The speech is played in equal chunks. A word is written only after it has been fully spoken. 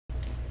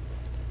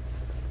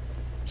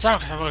السلام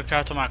عليكم ورحمة الله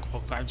وبركاته. معكم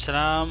اخوكم عبد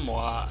السلام،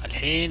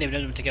 والحين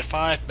بنبدا من تيجر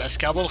 5. بس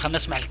قبل خلينا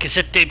نسمع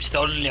الكاسيت تيبس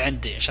اللي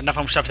عندي عشان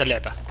نفهم وش سالفة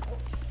اللعبة.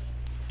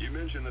 You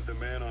mentioned that the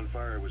man on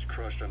fire was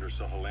crushed under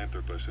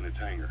Sahelanthropus in its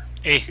hangar.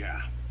 ايه.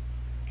 Yeah.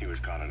 He was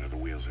caught under the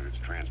wheels of its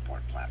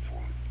transport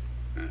platform.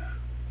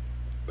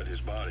 But his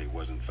body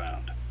wasn't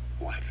found.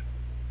 What?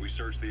 We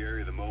searched the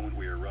area the moment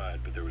we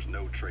arrived, but there was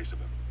no trace of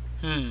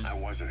him. I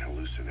wasn't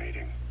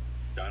hallucinating.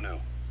 I know.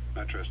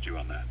 I trust you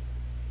on that.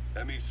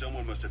 That means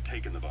someone must have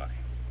taken the body.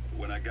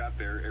 When I got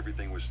there,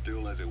 everything was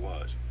still as it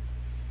was.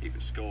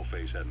 Even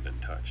Skullface hadn't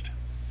been touched.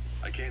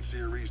 I can't see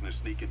a reason to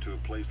sneak into a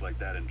place like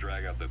that and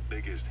drag out the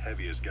biggest,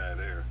 heaviest guy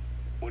there.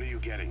 What are you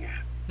getting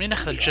at? مين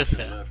أخذ The option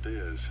الجثة؟ left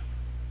is,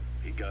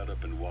 he got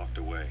up and walked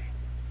away.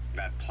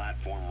 That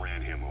platform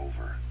ran him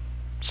over.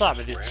 صعب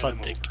ذي Ran him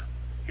تصدق. over.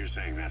 You're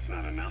saying that's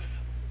not enough?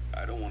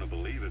 I don't want to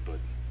believe it, but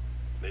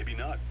maybe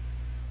not.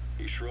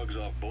 He shrugs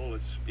off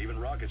bullets, even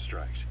rocket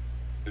strikes.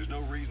 There's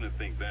no reason to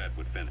think that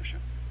would finish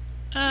him.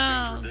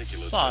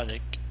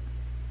 صادق.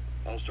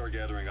 I'll start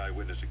gathering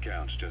eyewitness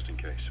accounts just in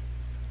case.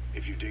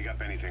 If you dig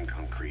up anything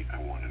concrete, I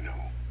want to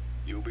know.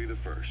 You'll be the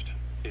first,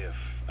 if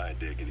I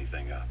dig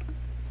anything up.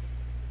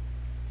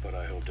 But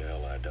I hope to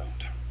hell I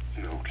don't.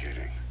 No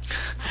kidding.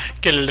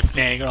 كل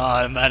الاثنين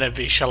يقولون ما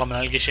نبي ان شاء الله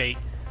ما نلقى شيء.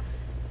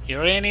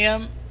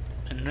 Uranium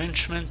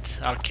enrichment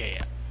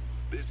archaea.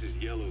 This is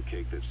yellow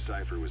cake that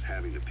Cypher was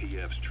having the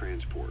PF's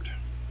transport.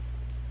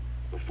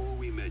 Before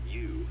we met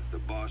you, the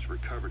boss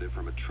recovered it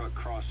from a truck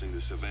crossing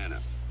the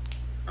savannah.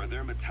 Are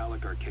there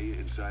metallic archaea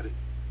inside it?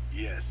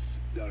 Yes,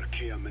 the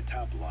archaea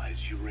metabolize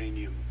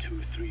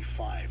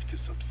uranium-235 to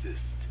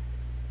subsist.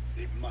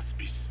 They must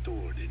be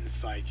stored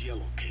inside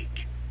yellow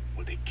cake,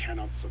 or they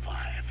cannot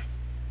survive.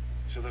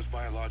 So those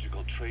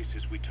biological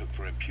traces we took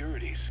for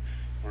impurities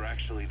were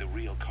actually the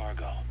real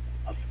cargo?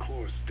 Of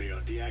course they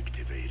are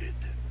deactivated,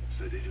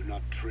 so they do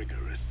not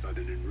trigger a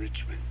sudden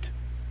enrichment.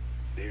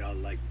 They are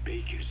like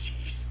baker's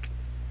yeast.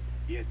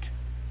 Yet,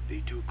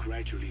 they do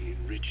gradually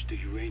enrich the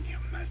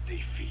uranium as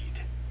they feed.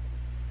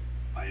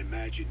 I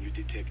imagine you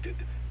detected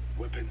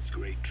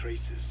weapons-grade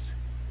traces.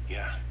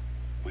 Yeah,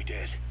 we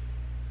did.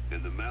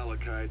 And the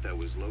malachite that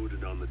was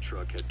loaded on the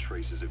truck had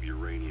traces of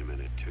uranium in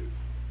it too.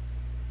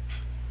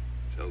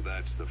 So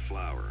that's the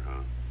flower,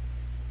 huh?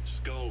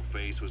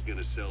 Skullface was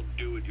gonna sell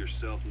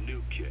do-it-yourself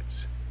nuke kits.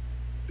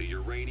 The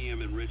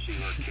uranium-enriching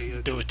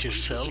archaea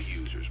Do-it-yourself? the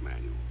user's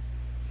manual.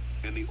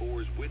 And the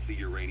ores with the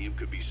uranium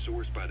could be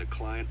sourced by the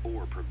client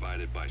or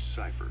provided by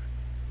Cypher.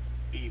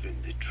 Even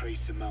the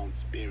trace amounts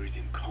buried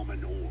in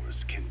common ores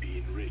can be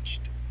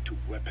enriched to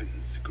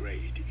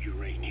weapons-grade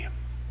uranium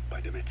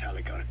by the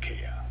metallic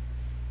archaea.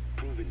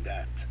 Proving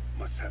that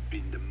must have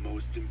been the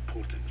most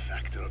important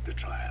factor of the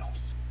trials.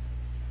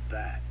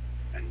 That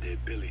and the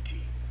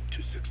ability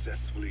to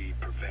successfully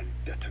prevent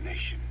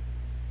detonation.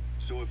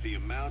 So if the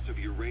amounts of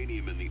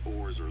uranium in the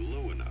ores are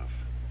low enough,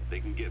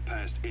 they can get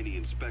past any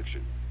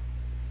inspection.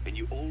 And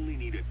you only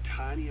need a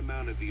tiny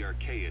amount of the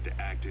archaea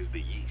to act as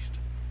the yeast.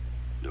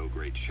 No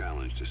great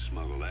challenge to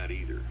smuggle that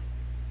either.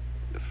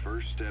 The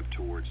first step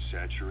towards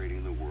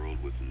saturating the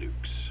world with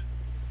nukes.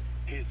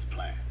 His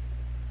plan.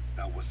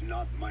 That was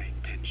not my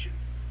intention.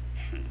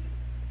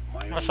 My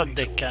ما only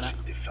صدق goal أنا.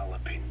 in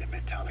developing the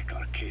metallic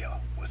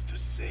archaea was to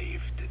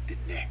save the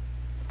Dine.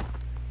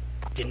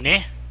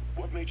 دنيه؟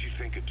 What made you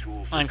think a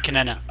tool for يمكن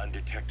أنا. creating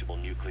undetectable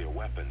nuclear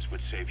weapons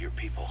would save your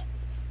people?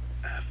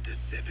 After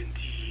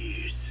 70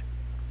 years,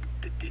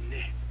 the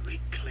Dine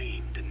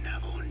reclaimed the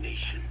Navajo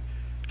nation.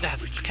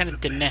 لحظة، كان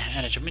الدنيه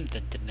أنا من ذا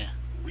الدنيه؟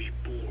 We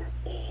bore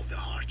all the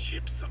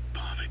hardships of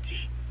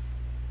poverty,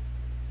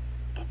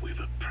 but we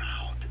were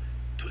proud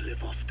to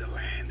live off the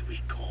land we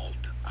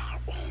called our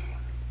own.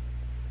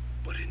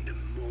 But in the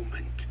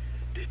moment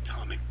the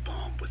atomic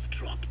bomb was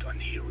dropped on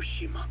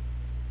Hiroshima,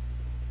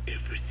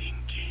 everything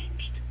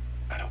changed.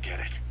 I don't get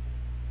it.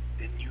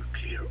 The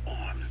nuclear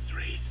arms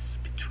race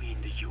between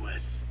the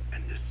US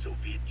and the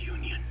Soviet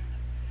Union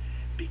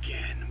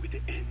began with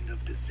the end of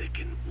the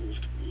Second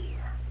World War.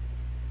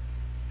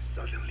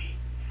 Suddenly,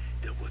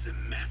 there was a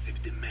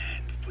massive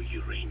demand for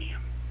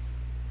uranium,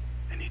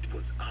 and it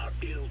was our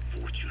ill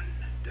fortune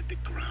that the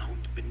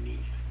ground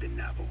beneath the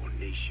Navajo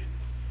Nation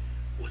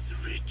was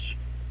rich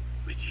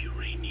with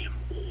uranium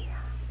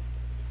ore.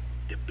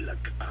 The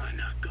Black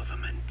Ana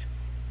government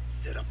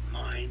set up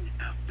mine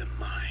after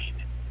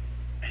mine,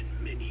 and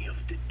many of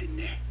the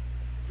Dine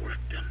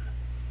worked them,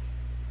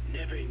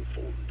 never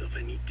informed of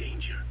any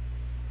danger.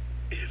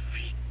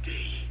 Every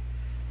day,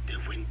 they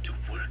went to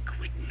work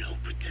with no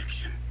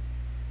protection.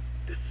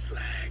 The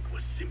slag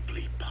was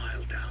simply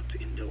piled out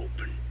in the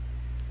open.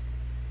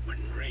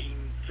 When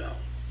rain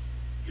fell,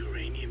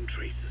 uranium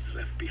traces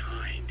left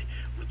behind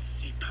would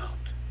seep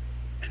out,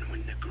 and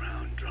when the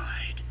ground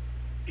dried,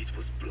 it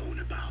was blown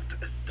about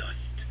as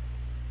dust.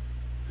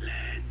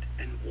 Land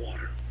and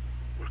water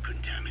were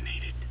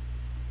contaminated,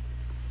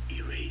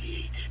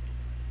 irradiated.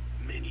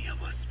 Many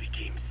of us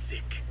became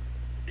sick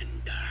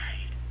and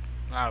died.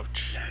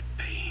 Ouch. That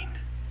pain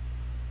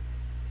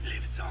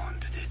lives on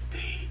to this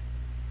day.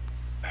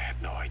 I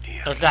had no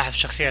idea. لو تلاحظ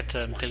شخصيات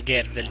مثل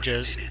جير ذا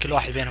الجزء كل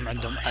واحد بينهم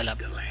عندهم ألم.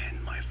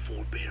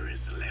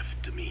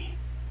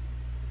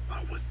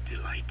 I was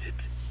delighted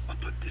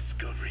upon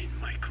discovering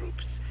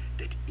microbes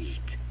that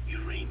eat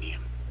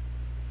uranium.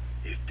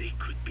 If they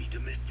could be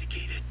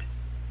domesticated,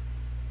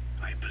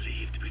 I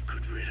believed we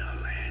could rid our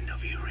land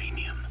of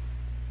uranium.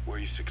 Were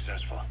you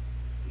successful?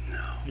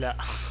 No. لا.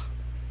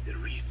 The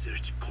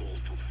research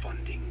called for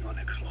funding on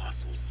a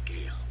colossal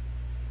scale.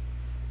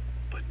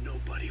 But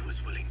nobody was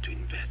willing to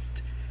invest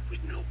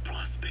with no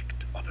prospect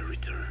of a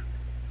return.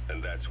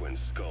 And that's when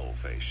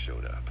Skullface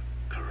showed up.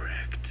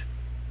 Correct.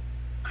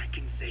 I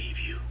can save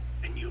you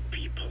and your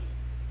people.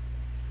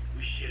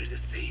 We share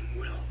the same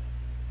will.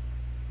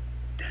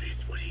 That is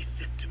what he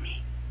said to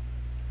me.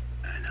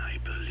 And I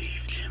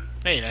believed him.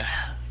 ايه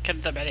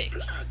كذب عليك.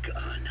 Black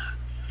Anna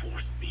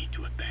forced me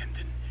to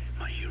abandon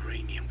my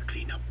uranium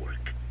cleanup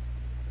work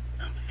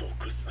and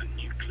focus on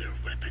nuclear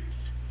weapons.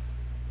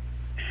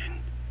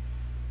 And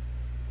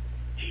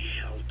he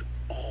held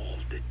all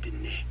the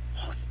Dine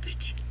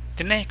hostage.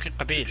 Dine يكون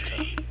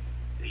قبيلته.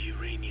 The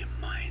uranium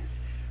mines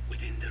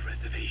within the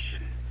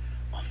reservation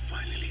are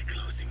finally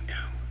closing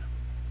down.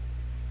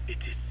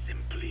 It is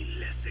simply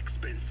less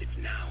expensive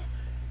now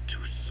to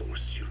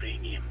source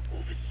uranium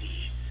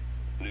overseas.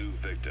 New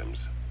victims,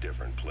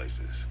 different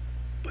places.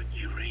 But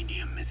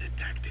uranium is a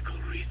tactical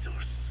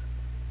resource.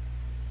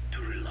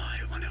 To rely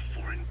on a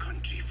foreign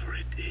country for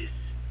it is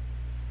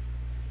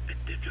a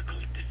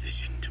difficult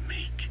decision to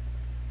make.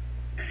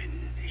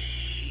 And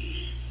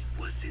he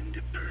was in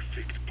the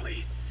perfect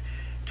place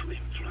to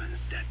influence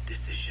that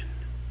decision.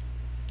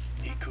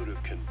 He could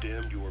have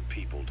condemned your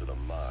people to the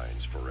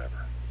mines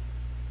forever.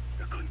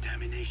 The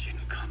contamination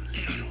comes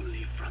not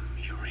only from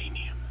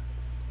uranium.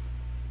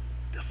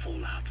 The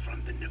fallout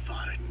from the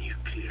Nevada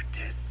nuclear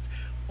tests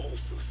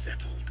also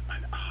settled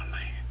on our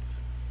lands.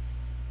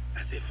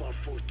 As if our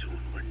fortune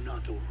were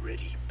not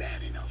already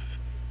bad enough.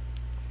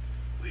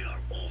 We are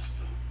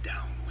also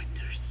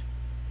downwinders.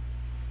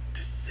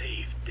 To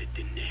save the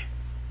Dine,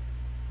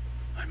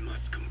 I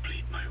must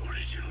complete my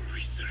original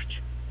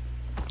research.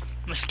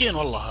 مسكين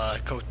والله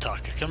كود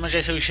تاكر، كل ما جاي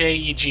يسوي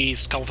شيء يجي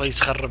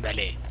سكالفيس يخرب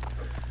عليه.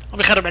 هو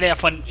بيخرب عليه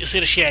عفوا،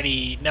 يصير شيء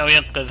يعني ناوي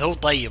ينقذ، هو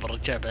طيب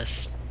الرجال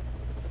بس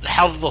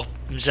حظه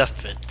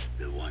مزفت.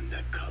 The one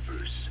that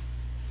covers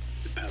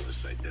the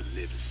parasite that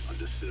lives on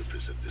the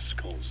surface of the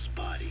skull's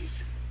bodies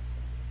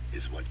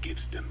is what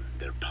gives them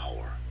their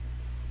power.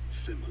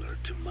 Similar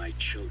to my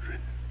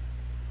children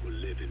who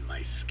live in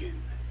my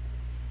skin.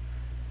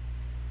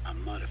 I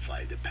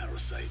modified the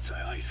parasites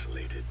I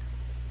isolated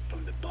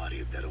from the body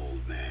of that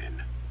old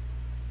man,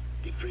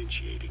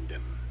 differentiating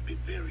them with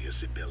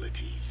various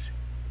abilities.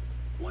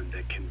 One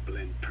that can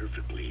blend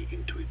perfectly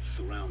into its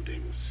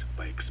surroundings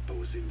by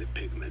exposing the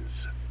pigments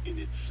in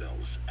its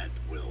cells at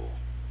will.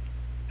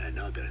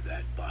 Another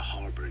that, by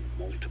harboring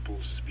multiple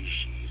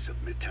species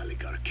of metallic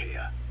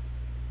archaea,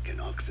 can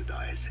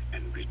oxidize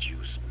and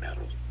reduce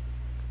metal.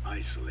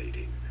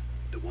 Isolating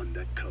the one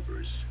that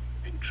covers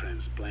and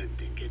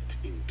transplanting it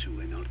into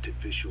an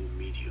artificial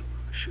medium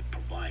should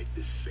provide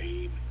the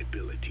same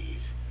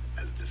abilities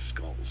as the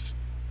skulls,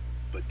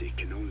 but they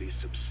can only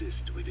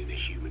subsist within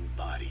a human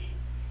body.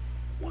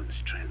 Once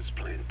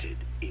transplanted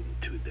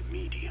into the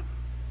medium,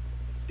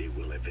 they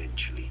will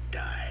eventually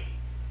die.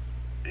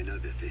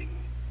 Another thing,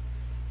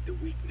 the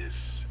weakness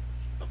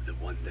of the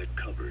one that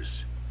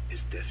covers is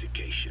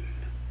desiccation.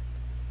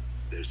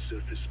 Their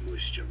surface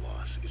moisture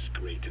loss is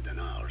greater than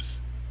ours.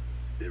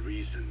 The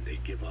reason they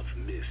give off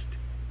mist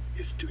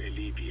is to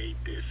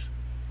alleviate this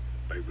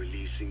by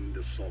releasing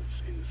the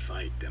salts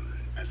inside them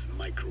as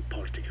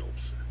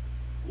microparticles.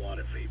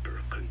 Water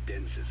vapor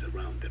condenses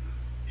around them,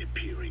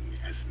 appearing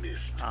as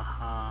mist.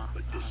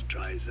 But this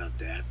dries out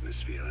the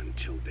atmosphere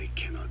until they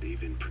cannot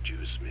even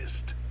produce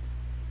mist.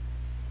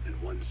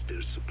 And once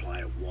their supply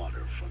of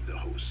water from the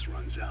host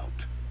runs out,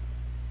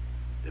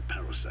 the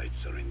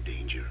parasites are in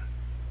danger.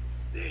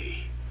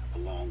 They,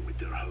 along with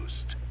their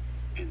host,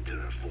 enter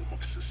a form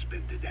of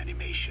suspended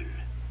animation.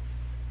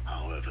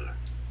 However,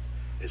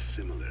 a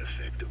similar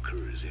effect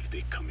occurs if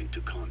they come into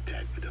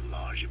contact with a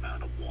large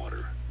amount of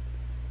water.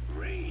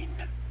 Rain,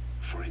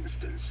 for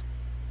instance.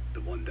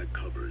 The one that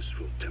covers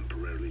will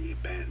temporarily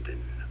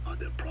abandon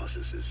other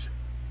processes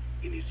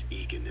in his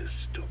eagerness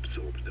to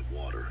absorb the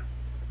water.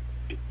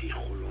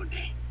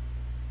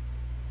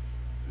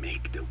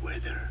 Make the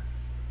weather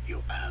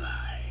your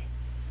ally.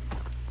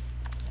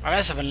 على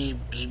اسف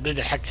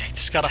البدل حق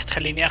تسكر راح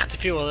تخليني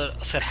اختفي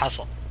واصير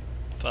حصى،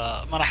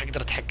 فما راح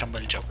اقدر اتحكم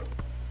بالجو.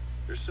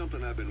 There's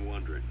something I've been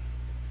wondering.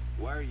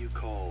 Why are you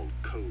called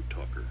Code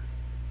Talker?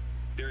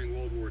 During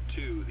World War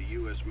II, the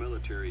U.S.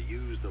 military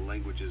used the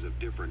languages of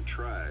different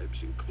tribes,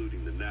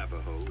 including the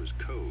Navajo, as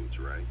codes,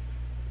 right?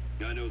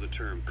 I know the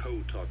term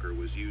Code Talker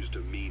was used to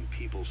mean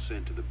people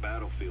sent to the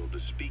battlefield to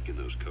speak in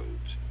those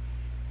codes.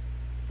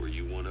 Were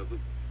you one of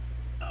them?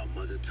 Our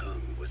mother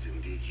tongue was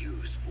indeed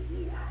used for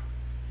war.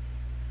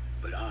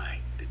 But I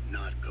did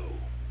not go.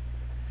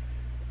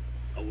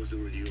 I was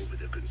already over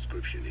the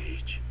conscription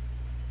age.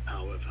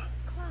 However,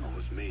 I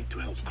was made to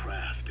help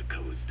craft the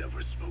codes that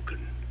were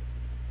spoken.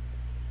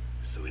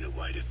 So in a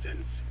wider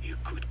sense, you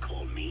could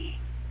call me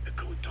a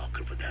code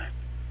talker for that.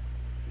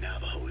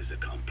 Navajo is a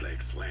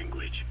complex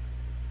language,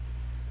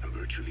 and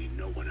virtually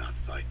no one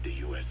outside the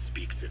US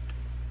speaks it.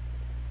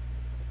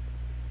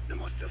 They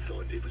must have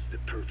thought it was the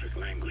perfect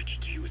language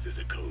to use as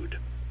a code.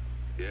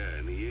 Yeah,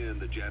 in the end,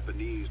 the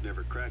Japanese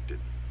never cracked it.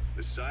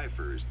 The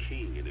cipher is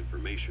king in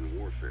information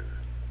warfare.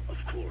 Of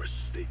course,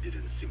 they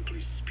didn't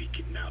simply speak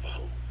in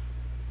Navajo.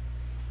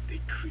 They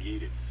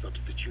created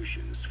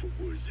substitutions for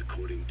words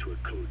according to a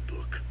code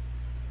book,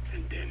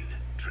 and then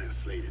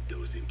translated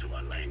those into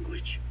our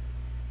language.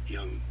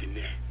 Young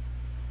Diné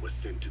was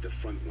sent to the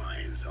front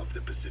lines of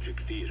the Pacific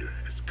Theater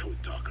as code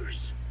talkers.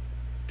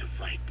 To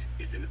fight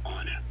is an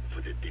honor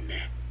for the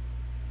Diné.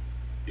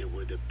 They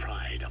were the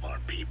pride of our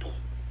people.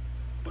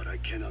 But I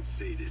cannot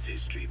say this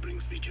history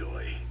brings me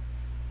joy.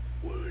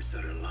 Words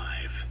are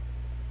alive.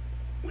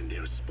 When they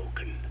are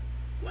spoken,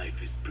 life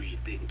is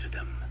breathed into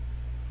them.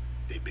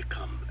 They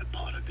become a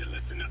part of the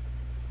listener.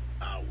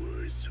 Our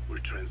words were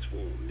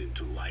transformed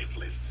into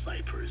lifeless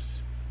ciphers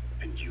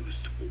and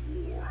used for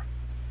war.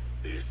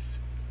 This,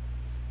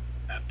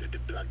 after the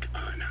Black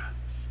Ana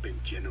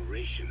spent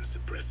generations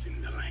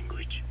suppressing the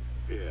language.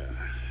 Yeah,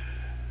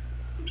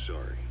 I'm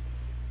sorry.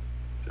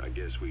 I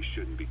guess we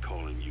shouldn't be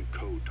calling you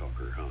code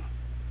talker, huh?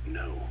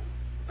 No,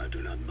 I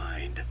do not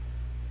mind.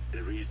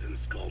 The reason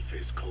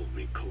Skullface called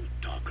me code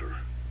talker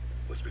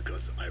was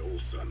because I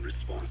also am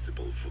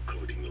responsible for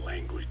coding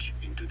language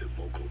into the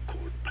vocal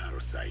cord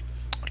parasites.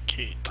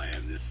 Okay. I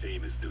am the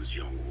same as those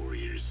young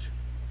warriors,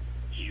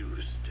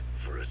 used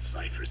for a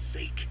cipher's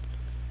sake.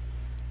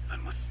 I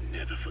must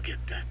never forget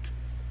that.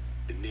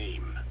 The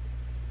name,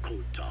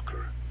 Code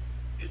Talker,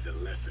 is a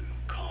lesson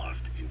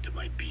carved into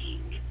my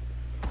being.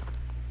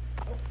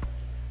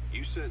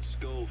 You said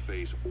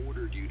Skullface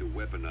ordered you to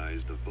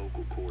weaponize the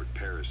vocal cord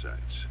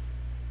parasites.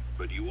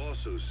 But you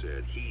also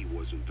said he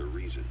wasn't the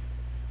reason.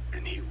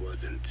 And he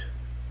wasn't.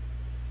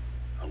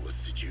 I was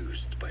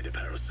seduced by the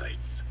parasites.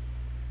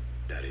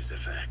 That is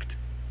a fact.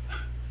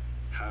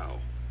 How?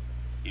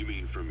 You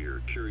mean from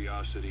your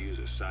curiosity as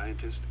a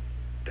scientist?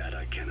 That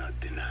I cannot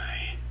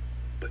deny.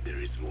 But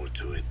there is more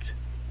to it.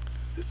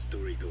 The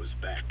story goes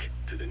back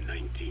to the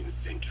 19th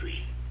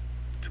century,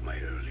 to my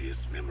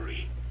earliest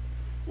memory.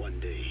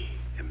 One day,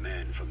 a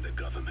man from the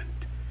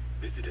government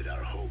visited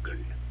our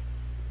hogan,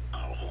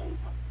 our home.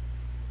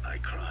 I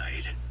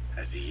cried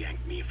as he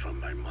yanked me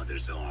from my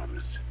mother's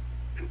arms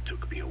and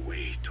took me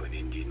away to an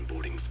Indian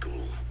boarding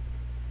school.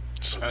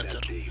 From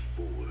that day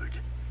forward,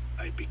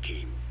 I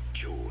became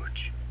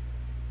George.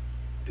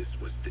 This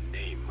was the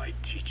name my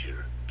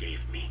teacher gave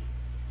me.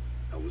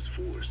 I was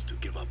forced to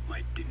give up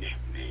my Diné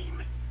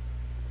name,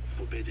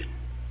 forbidden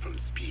from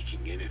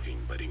speaking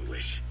anything but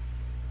English.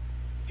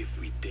 If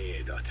we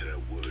dared utter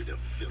a word of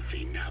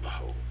filthy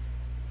Navajo,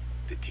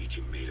 the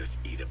teacher made us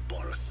eat a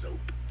bar of soap.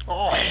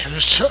 Oh,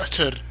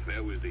 ساتر.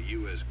 That was the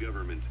U.S.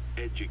 government's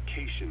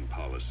education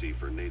policy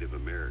for Native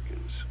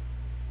Americans.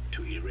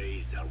 To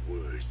erase our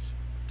words.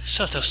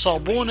 ساتر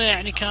صابونة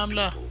يعني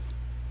كاملة.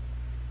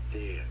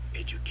 Their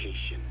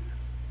education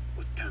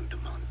was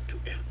tantamount to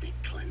ethnic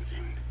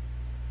cleansing.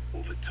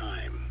 Over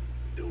time,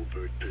 the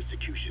overt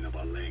persecution of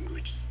our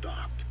language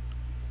stopped.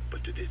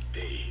 But to this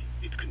day,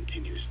 it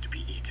continues to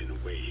be eaten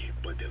away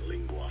by the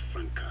lingua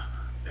franca,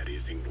 that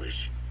is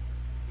English.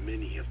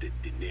 Many of the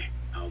Diné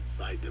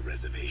outside the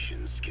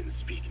reservations can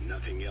speak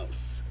nothing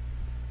else.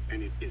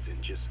 And it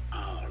isn't just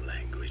our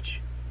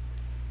language.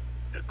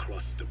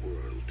 Across the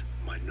world,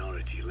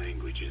 minority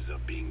languages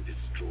are being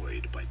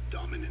destroyed by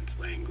dominant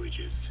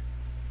languages.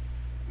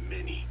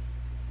 Many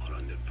are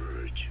on the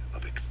verge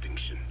of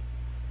extinction.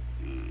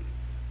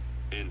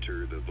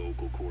 Enter the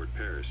vocal cord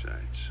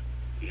parasites.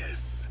 Yes.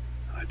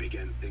 I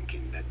began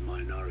thinking that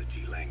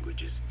minority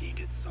languages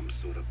needed some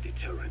sort of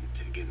deterrent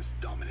against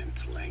dominant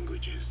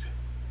languages.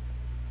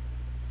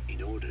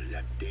 In order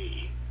that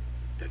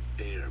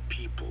their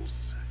peoples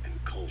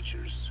and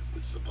cultures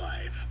would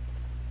survive.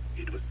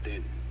 It was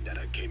then that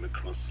I came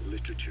across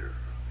literature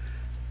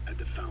at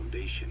the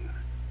Foundation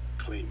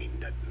claiming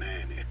that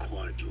man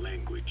acquired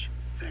language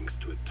thanks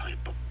to a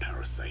type of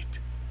parasite,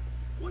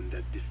 one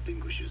that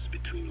distinguishes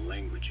between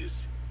languages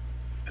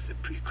as a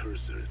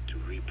precursor to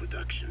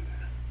reproduction.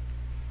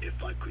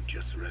 If I could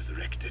just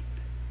resurrect it,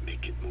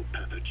 make it more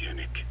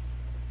pathogenic,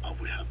 I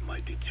would have my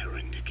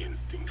deterrent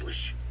against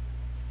English.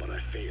 But I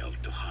failed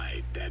to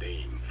hide that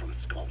aim from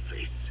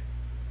Skullface.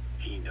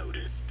 He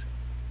noticed.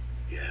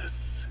 Yes,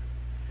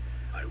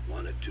 I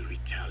wanted to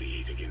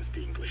retaliate against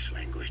the English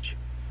language,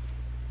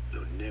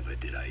 though never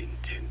did I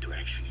intend to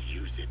actually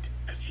use it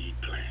as he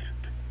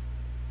planned.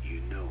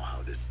 You know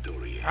how the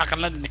story ends.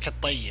 عقلنك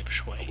الطيب I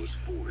شوي. was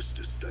forced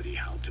to study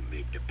how to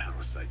make the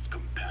parasites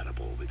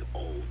compatible with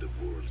all the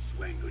world's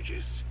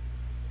languages.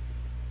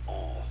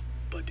 All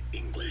but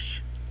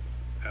English.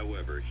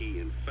 However, he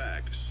in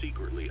fact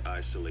secretly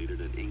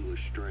isolated an English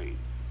strain.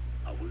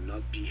 I will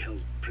not be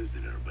held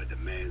prisoner by the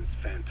man's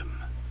phantom.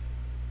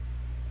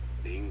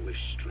 The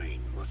English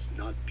strain must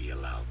not be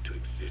allowed to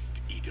exist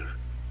either.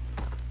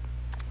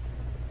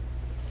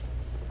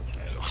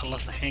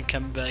 وخلصنا الحين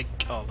كم باقي؟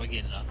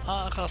 باقي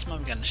لنا خلاص ما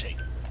بقى لنا شيء.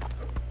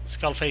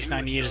 Skullface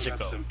 9 years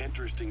ago. Some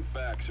interesting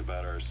facts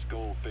about our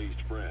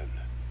skull-faced friend.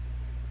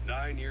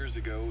 9 years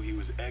ago, he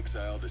was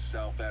exiled to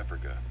South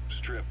Africa,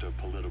 stripped of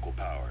political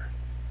power.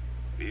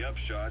 The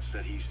upshot's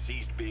that he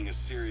ceased being a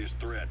serious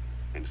threat,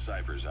 in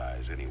Cypher's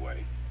eyes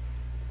anyway.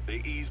 They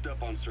eased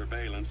up on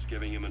surveillance,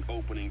 giving him an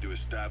opening to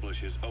establish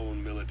his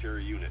own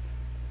military unit,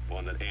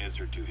 one that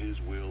answered to his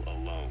will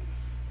alone.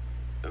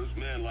 Those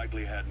men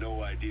likely had no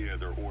idea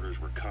their orders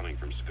were coming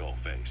from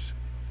Skullface.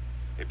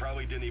 They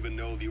probably didn't even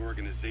know the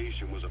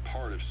organization was a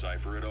part of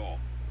Cypher at all.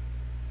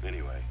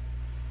 Anyway,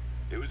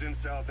 it was in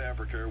South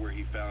Africa where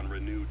he found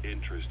renewed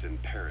interest in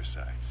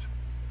parasites.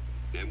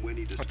 And when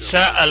he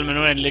تساءل من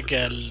وين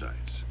لقى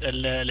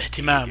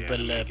الاهتمام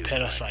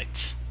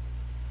بالباراسايتس.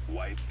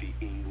 Wipe the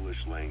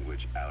English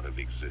language out of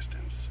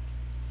existence.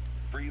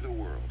 Free the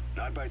world,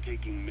 not by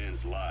taking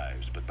men's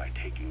lives, but by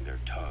taking their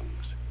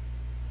tongues.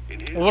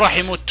 وراح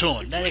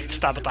يموتون، لا لك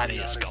تستعبط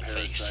علي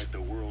Skullface.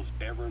 The world's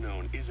ever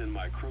known isn't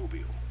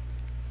microbial.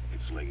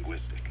 It's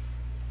linguistic.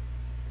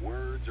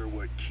 Words are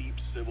what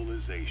keeps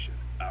civilization,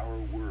 our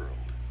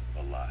world,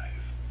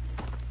 alive.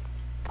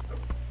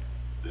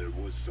 There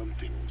was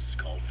something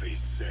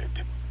Skullface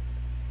said.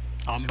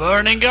 I'm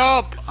burning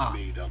up! It's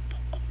made up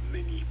of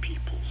many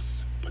peoples,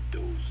 but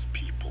those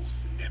peoples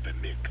never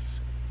mix.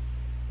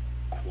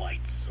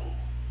 Quite so.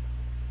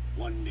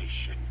 One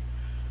nation,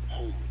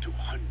 home to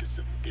hundreds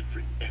of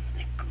different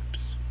ethnic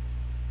groups,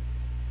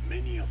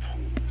 many of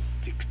whom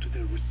stick to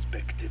their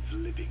respective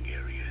living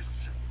areas.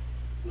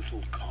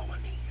 Little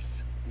colonies,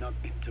 not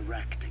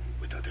interacting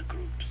with other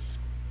groups,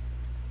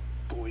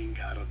 going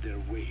out of their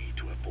way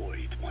to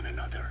avoid one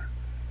another,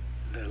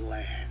 their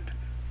land,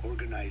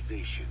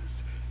 organizations,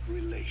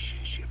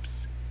 relationships.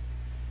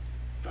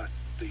 Thus,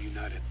 the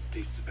United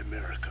States of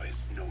America is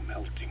no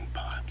melting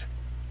pot.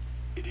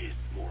 It is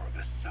more of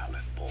a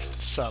salad bowl.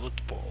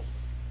 Salad bowl.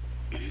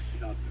 It is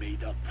not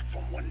made up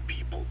from one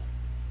people,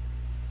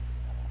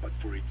 but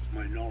for its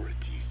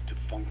minorities to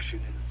function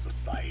in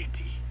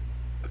society,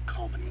 a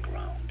common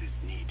ground is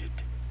needed.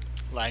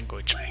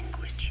 Language.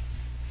 Language.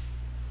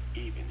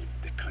 Even if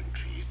the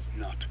country is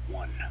not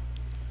one.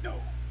 No,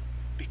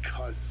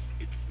 because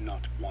it's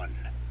not one.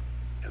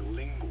 A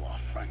lingua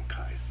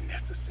franca is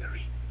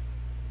necessary.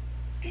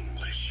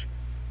 English.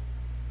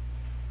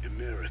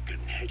 American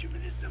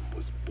hegemonism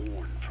was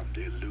born from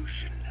the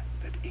illusion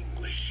that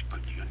English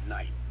could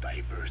unite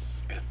diverse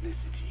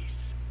ethnicities.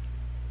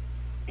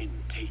 In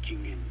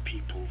taking in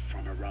people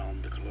from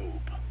around the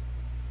globe,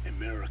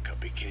 America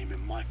became a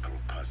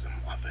microcosm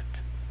of it.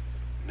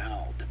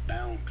 Now the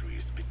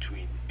boundaries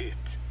between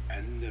it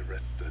and the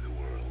rest of the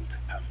world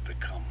have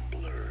become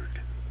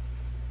blurred.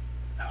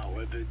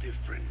 However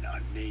different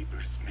our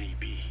neighbors may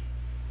be,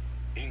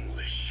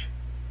 English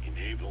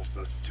enables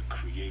us to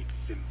create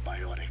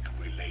symbiotic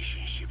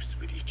relationships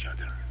with each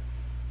other.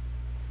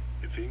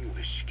 If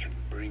English can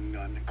bring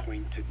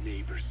unacquainted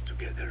neighbors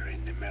together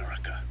in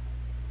America,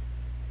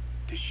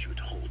 this should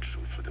hold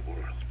true for the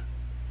world.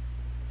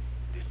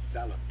 This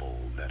salad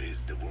bowl that is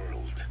the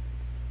world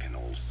can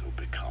also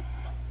become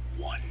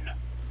one.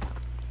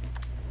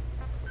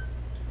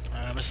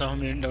 بس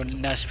هم لو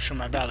الناس يمشون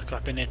مع بعض كل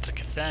واحد بينه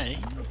يترك الثاني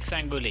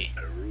نقول ايه.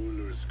 A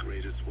ruler's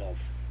greatest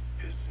wealth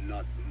is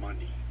not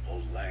money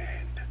or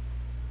land.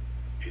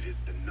 It is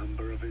the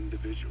number of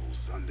individuals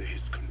under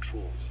his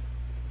control.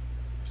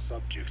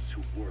 Subjects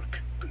who work,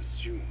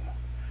 consume,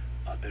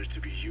 are there to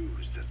be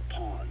used as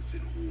pawns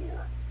in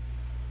war.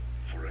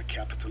 For a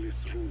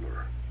capitalist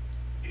ruler,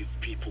 his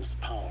people's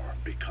power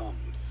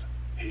becomes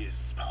his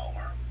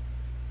power.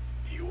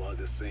 You are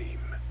the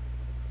same.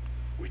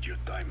 With your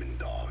diamond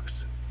dogs,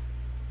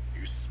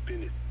 you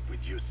spin it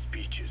with your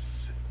speeches.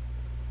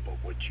 But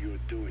what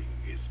you're doing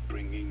is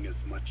bringing as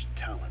much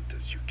talent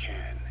as you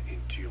can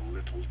into your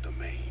little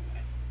domain.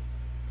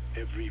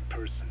 Every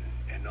person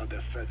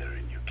another feather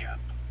in your cap.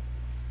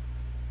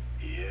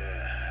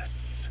 Yes.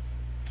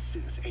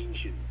 Since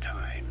ancient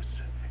times,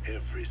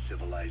 every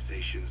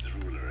civilization's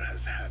ruler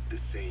has had the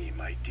same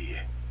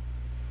idea.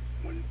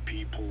 When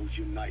people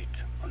unite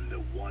under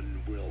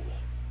one will,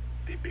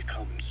 they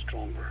become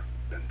stronger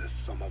than the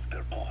sum of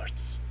their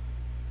parts.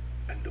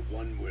 And the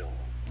one will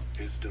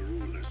is the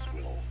ruler's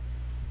will.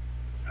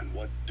 And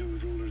what do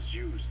rulers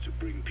use to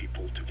bring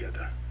people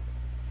together?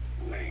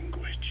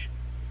 Language.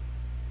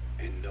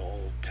 In the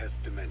Old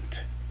Testament,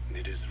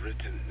 it is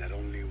written that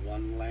only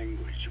one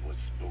language was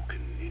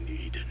spoken in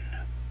Eden.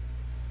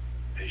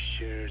 A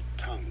shared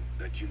tongue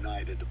that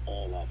united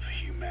all of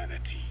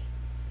humanity.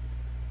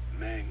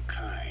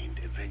 Mankind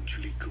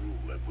eventually grew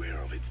aware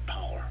of its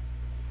power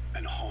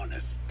and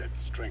harnessed that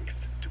strength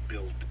to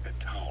build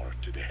a tower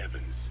to the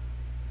heavens.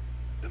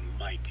 The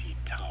mighty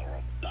Tower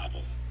of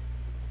Babel.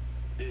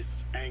 This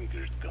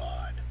angered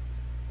God,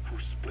 who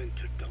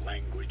splintered the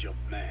language of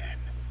man,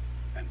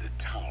 and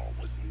the tower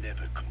was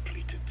never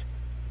completed.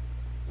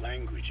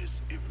 Languages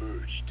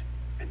emerged,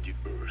 and the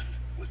earth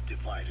was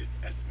divided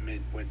as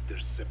men went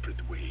their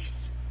separate ways.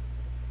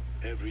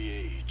 Every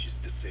age is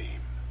the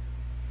same.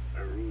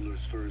 A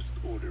ruler's first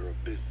order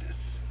of business,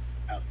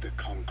 after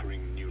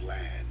conquering new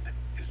land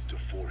is to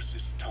force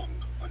its tongue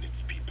on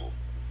its people.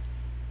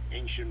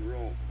 Ancient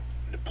Rome,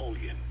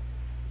 Napoleon,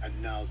 and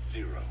now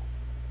Zero.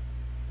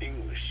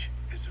 English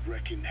is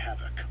wreaking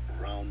havoc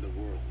around the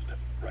world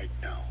right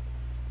now.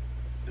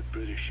 The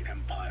British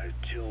Empire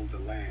tilled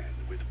the land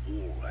with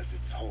war as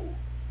its hoe,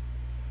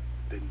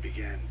 then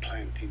began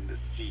planting the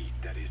seed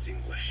that is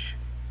English.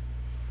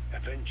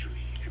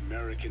 Eventually,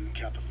 American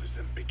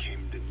capitalism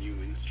became the new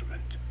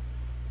instrument.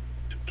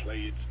 To play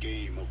its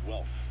game of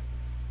wealth,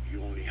 you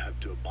only have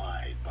to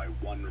abide by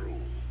one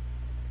rule: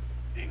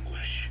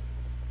 English.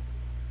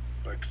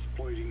 By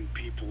exploiting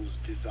people's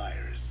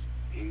desires,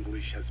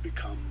 English has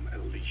become a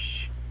leash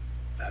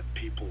that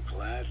people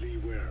gladly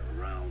wear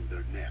around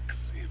their necks,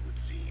 it would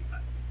seem.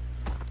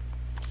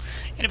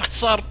 يعني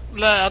باختصار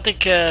لا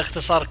اعطيك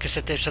اختصار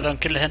كستيب هذول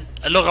كلهن،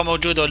 اللغة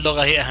موجودة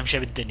واللغة هي اهم شيء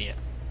بالدنيا.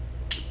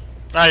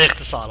 هذه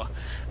اختصاره.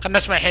 خلنا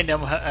نسمع الحين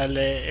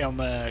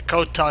يوم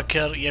كود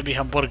تاكر يبي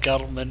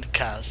همبرجر من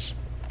كاز.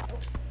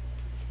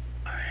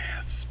 I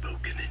have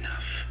spoken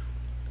enough.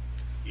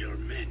 Your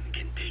men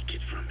can take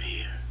it from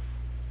here.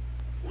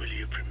 Will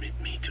you permit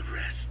me to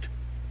rest?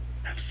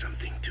 Have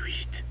something to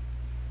eat?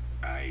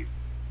 I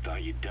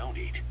thought you don't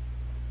eat.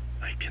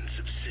 I can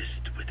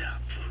subsist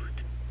without food.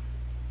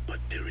 But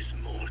there is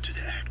more to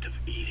the act of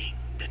eating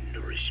than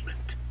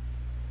nourishment.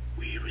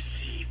 We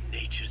receive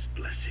nature's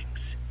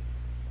blessings,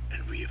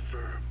 and we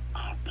affirm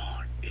our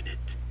part in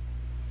it.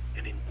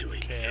 And in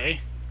doing so,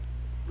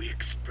 we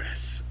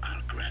express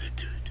our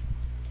gratitude.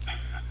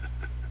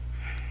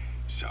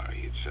 Sorry,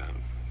 it's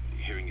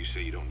hearing you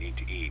say you don't need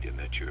to eat and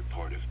that you're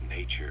part of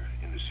nature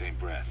in the same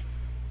breath.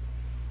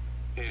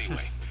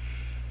 Anyway,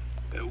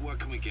 what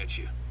can we get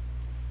you?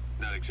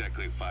 Not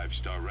exactly a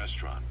 5-star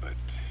restaurant, but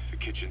the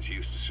kitchen's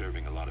used to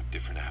serving a lot of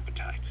different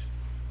appetites.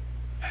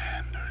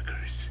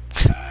 Hamburgers.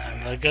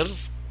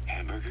 Hamburgers?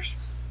 Hamburgers?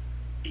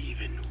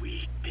 Even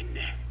we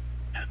Dinne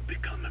have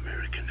become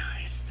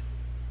Americanized.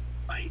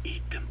 I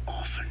eat them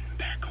often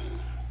back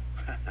home.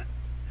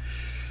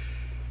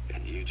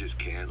 And you just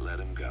can't let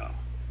them go.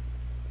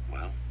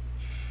 Well,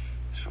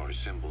 as far as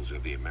symbols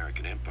of the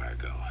American Empire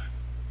go,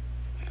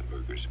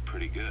 hamburgers are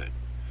pretty good.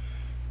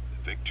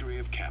 The victory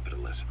of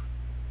capitalism.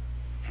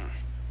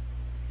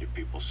 Your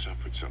people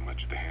suffered so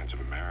much at the hands of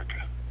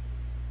America,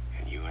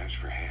 and you asked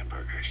for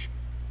hamburgers.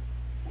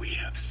 We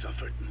have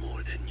suffered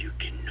more than you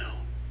can know.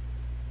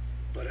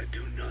 But I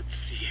do not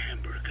see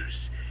hamburgers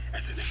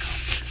as an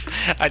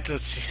accomplice. I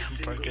don't see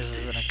hamburgers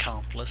as an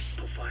accomplice.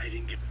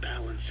 Providing a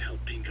balanced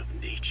helping of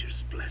nature's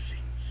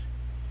blessings.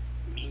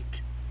 Meat,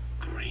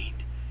 grain,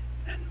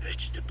 and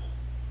vegetable.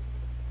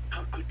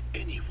 How could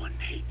anyone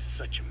hate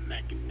such a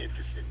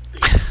magnificent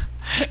thing?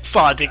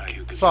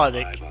 صادق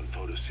صادق. On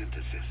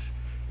photosynthesis.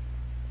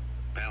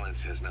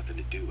 Balance has nothing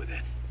to do with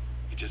it.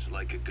 You just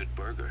like a good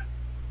burger.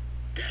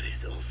 That is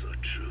also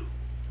true.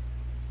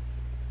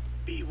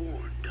 Be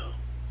warned, though.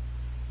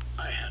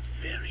 I have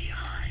very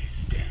high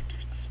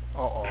standards.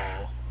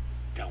 Uh-oh.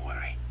 Don't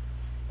worry.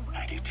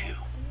 I do too.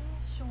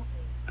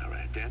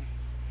 Alright then.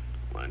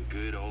 One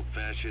good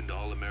old-fashioned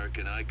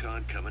all-American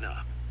icon coming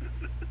up.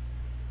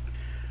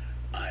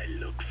 I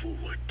look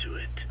forward to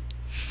it.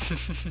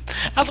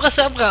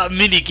 ابغى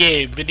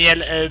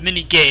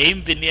ميني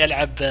جيم باني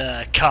العب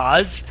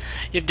كاز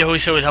يبدا هو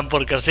يسوي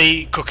الهمبرجر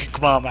زي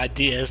كوكينج مام على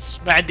الدي اس.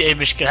 ما عندي اي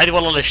مشكله، هذه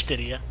والله اللي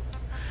اشتريها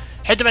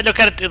حتى بعد لو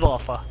كانت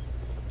اضافه.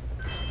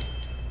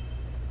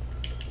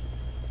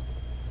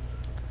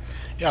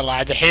 يلا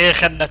عاد الحين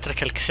خلنا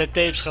نترك الكاسيت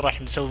تيبس،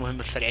 راح نسوي المهمه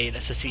الفرعيه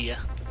الاساسيه.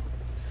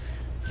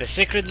 The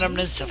Secret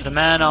Remnants of the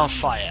Man on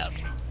Fire.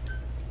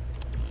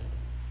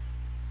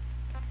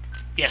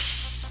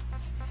 Yes.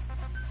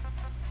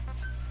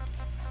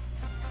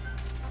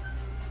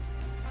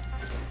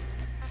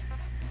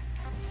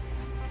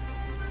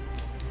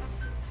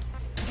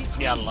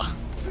 يلا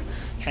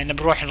الحين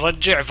بنروح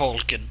نرجع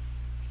فولكن.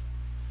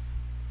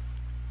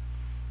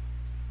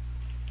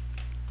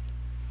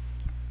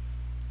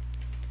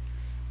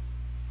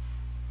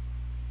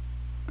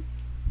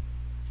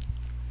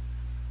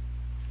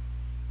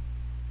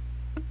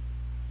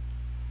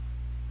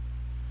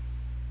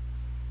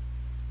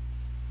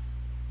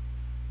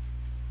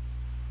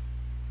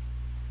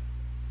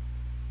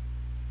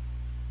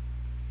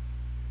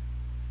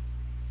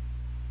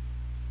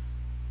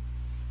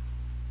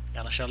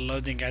 يلا عشان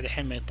اللودينج قاعد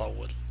الحين ما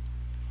يطول.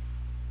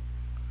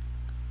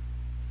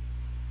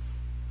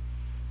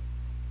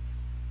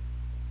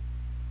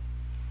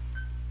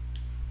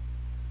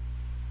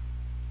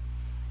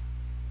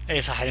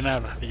 اي صح هذه ما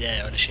به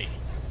بداية ولا شيء.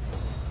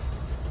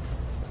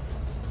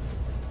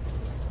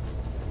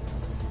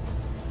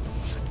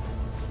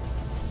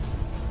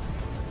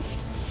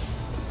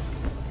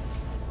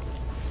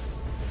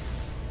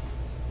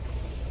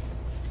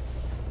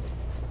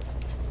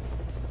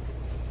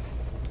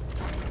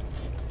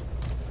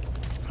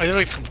 إذا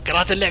وقتكم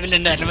قرأت اللعبة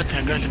لأن علمتها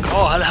قلت لك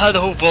أوه هل هذا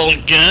هو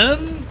فولكن؟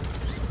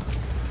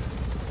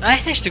 ما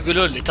يحتاج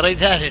تقولون لي ترى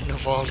يداري إنه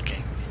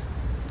فولكن.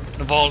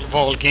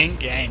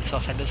 فولكينج يعني صار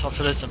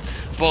في الاسم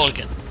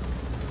فولكن.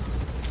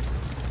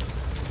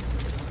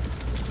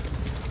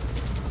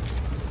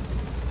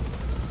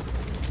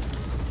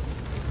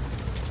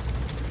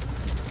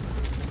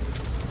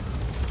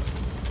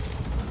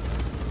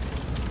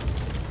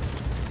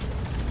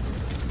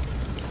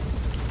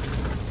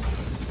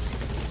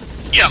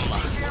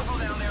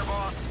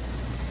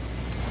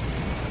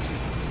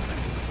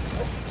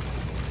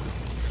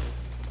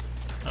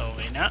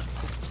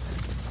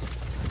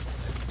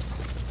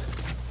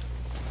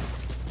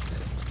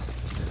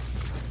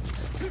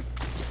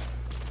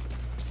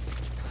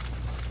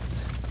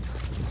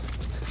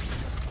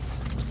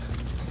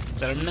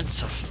 The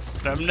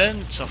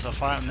remnants of the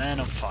man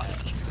of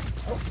fire.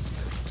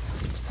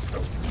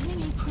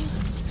 Enemy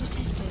presence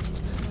detected.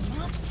 The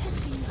map has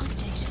been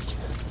updated.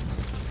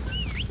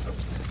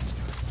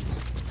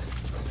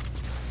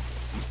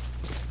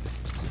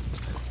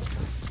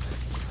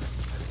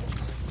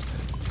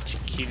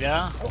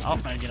 كذا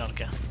ما نجي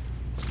نرجع.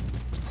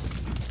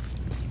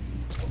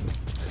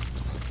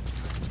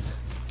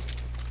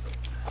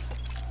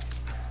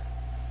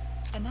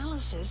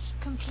 Analysis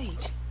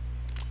complete.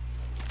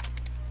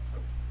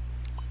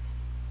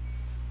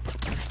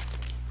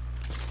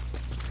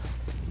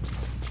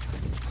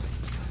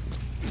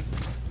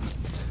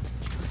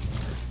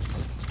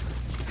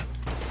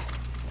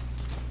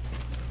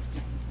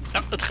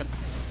 لا ادخل.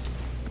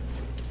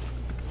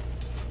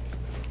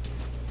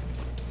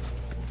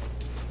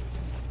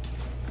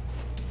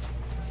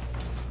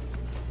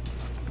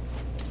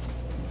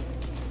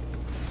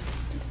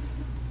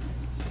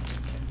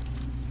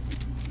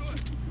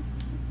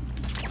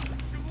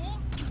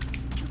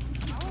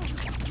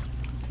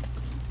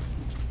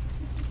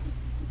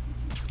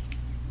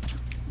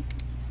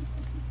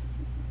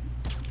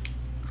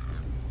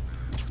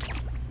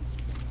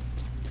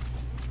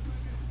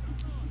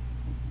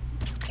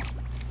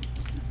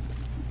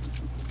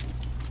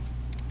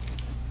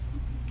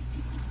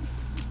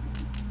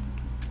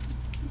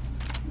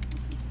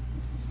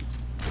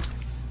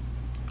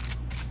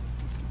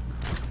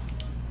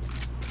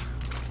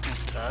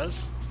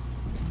 ممتاز.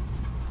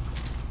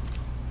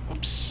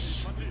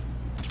 اوبس.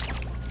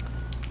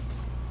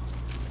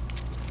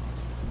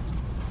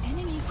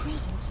 Enemy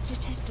presence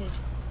detected.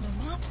 The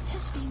map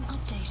has been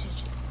updated.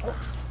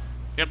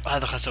 يب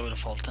هذا خل اسوي له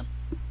فولتن.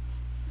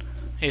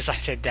 اي صح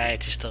يصير الدعاية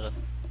تشتغل.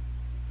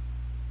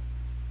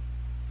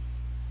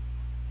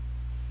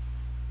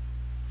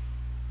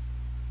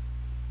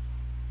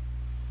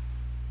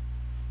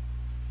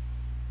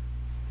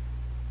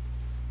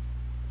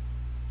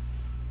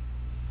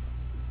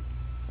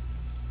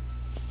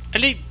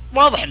 اللي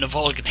واضح انه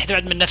فولجن حتى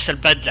بعد من نفس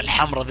البدله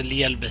الحمراء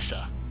اللي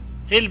يلبسها،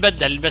 هي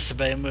البدله اللي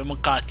يلبسها من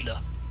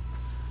قاتله.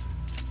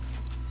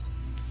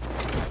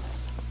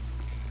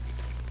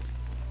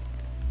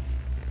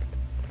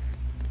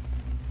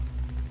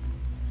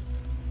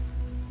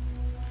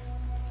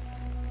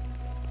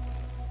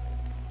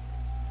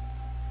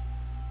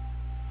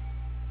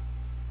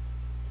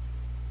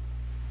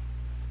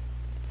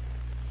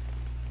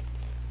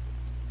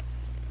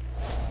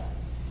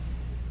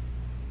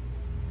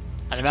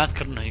 انا ما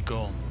اذكر انه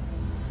يقوم.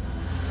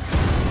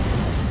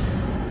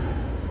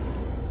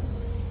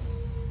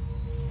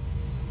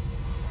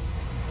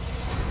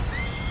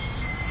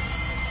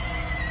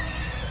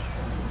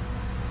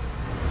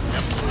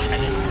 يب صح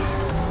عليك.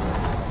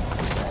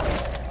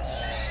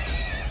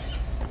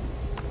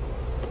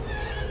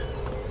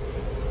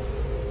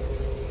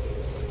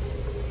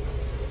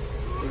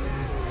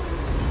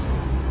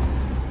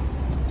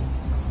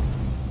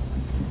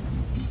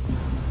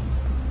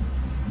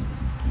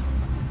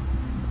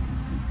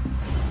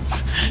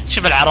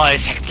 شوف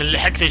العرايس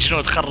حقت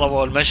الجنود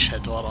خربوا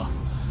المشهد وراه.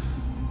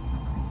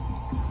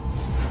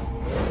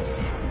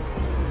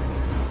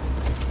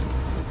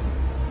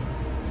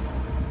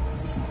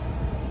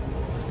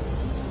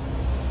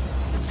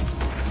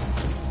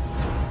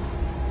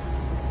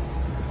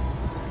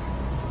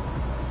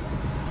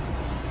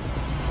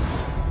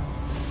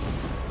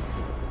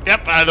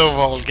 يب هذا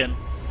هو فولجن.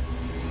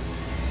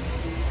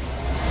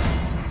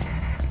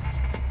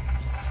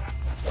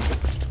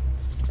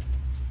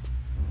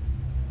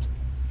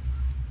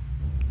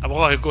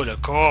 ابغاه يقول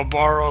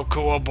كوابورو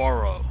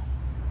كوابورو.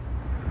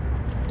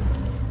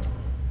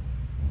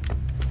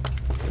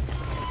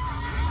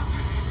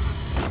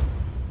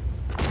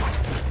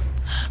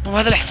 مو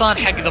هذا الحصان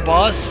حق ذا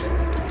باس؟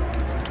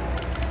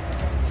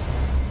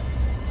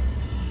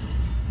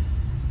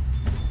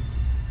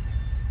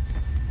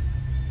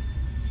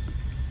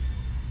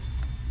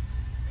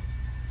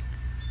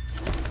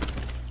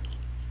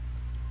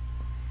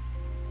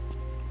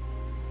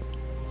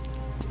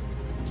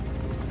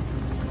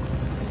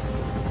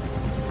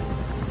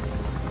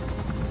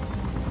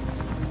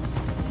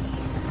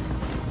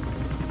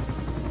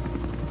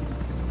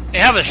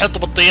 إيه هذا نحطه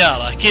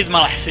بالطيارة أكيد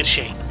ما راح يصير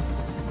شيء.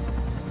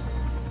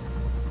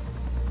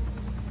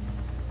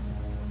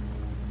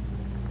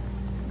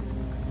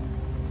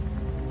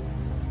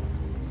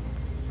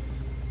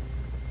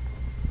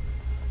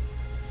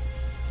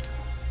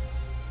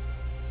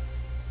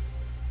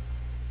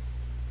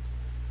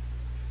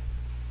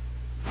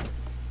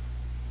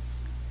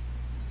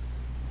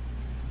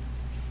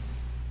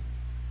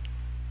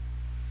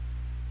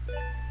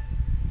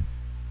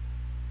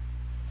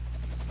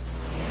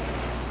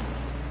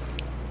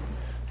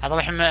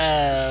 طبعا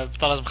احنا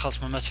لازم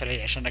نخلص مهمات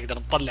فرعية عشان نقدر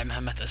نطلع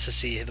مهمات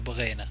أساسية إذا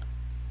بغينا.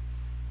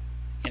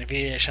 يعني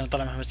في عشان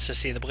نطلع مهمات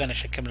أساسية إذا بغينا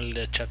عشان نكمل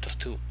الشابتر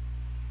 2.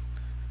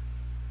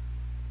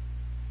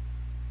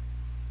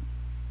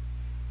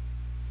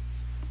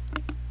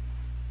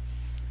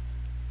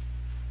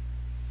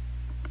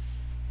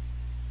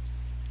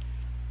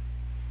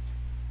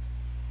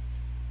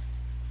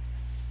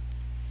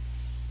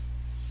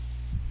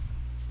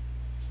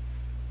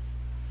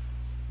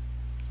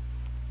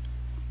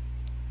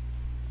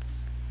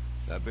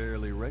 I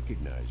barely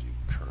recognize you,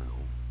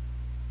 Colonel.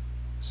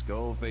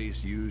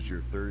 Skullface used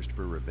your thirst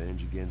for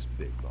revenge against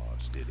Big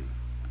Boss, did he?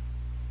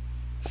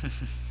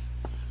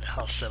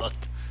 حصلت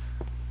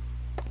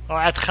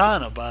وعد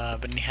خانوا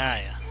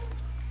بالنهاية.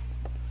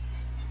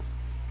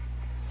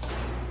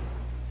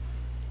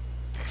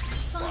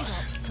 Sign up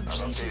I've updated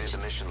completed. the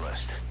mission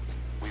list.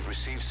 We've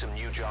received some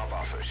new job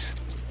offers.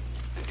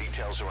 The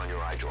details are on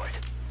your iDroid.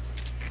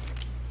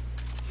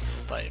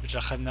 طيب جا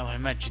اخذنا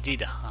مهمات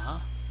جديدة.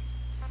 ها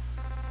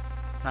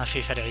ما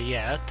في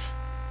فرعيات.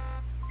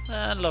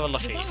 لا والله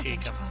في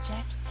Development كم.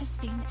 project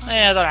has been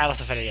ايه added. هذول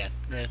عرفت فرعيات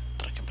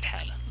نتركب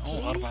الحالة.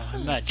 اوه 4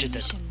 مهمات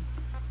جدد.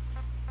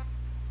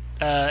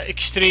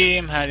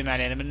 اكستريم هذه ما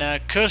علينا منها.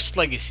 كيرست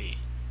ليجاسي.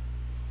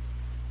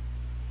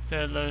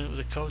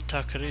 The code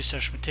talk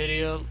research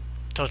material.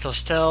 Total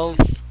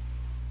stealth.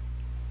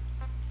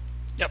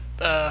 يب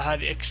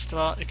هذه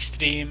اكسترا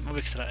اكستريم مو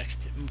اكسترا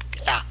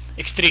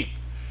اكستريم.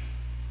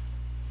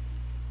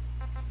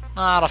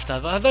 ما عرفت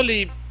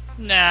هذول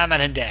ما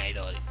لهم داعي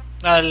ذولي.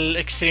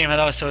 الاكستريم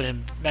هذول اسوي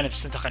لهم ما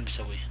نتوقع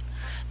بسويها.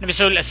 نبي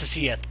نسوي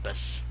الاساسيات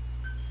بس.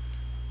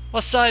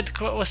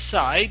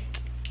 والسايد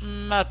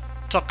ما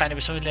اتوقع اني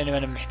بسوي لاني ما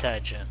انا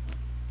محتاج.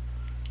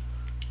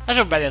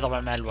 اشوف بعدين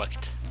طبعا مع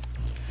الوقت.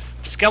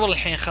 بس قبل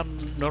الحين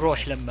خلنا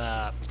نروح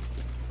لما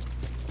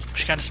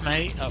وش كان اسمها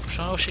هي؟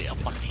 شلون اول شيء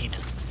اطلع من هنا؟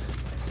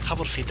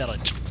 خبر في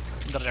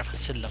درجة في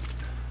السلم.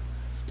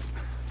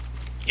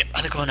 يب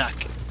هذاك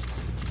هناك.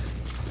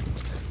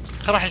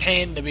 خلينا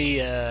الحين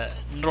نبي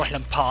نروح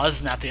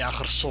لمباز نعطي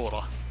اخر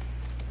صورة.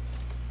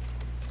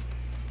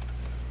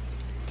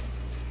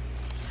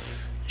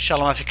 ان شاء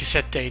الله ما في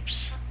كاسيت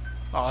تيبس.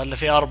 الا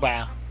في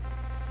 4.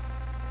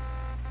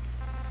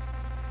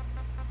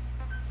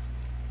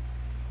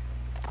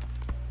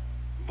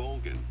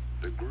 Volgan,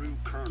 the GRU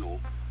colonel,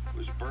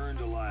 was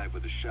burned alive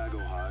with a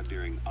Shagohod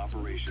during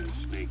Operation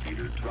Snake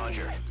Eater 12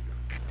 years ago.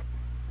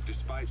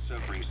 Despite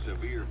suffering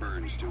severe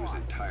burns to his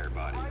entire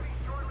body,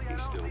 he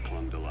still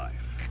clung to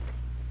life.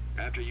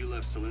 After you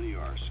left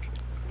Seleniarsk,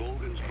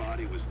 Volgan's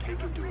body was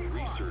taken to a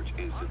research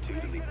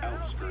institute in the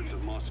outskirts of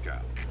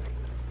Moscow.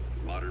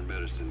 Modern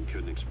medicine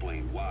couldn't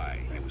explain why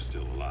he was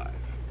still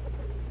alive.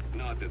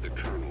 Not that the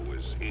colonel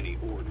was any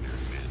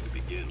ordinary man to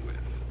begin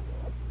with.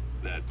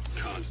 That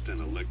constant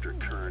electric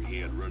current he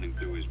had running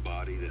through his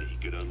body that he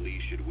could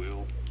unleash at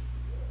will.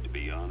 To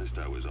be honest,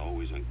 I was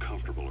always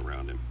uncomfortable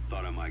around him.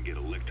 Thought I might get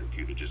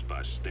electrocuted just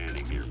by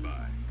standing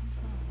nearby.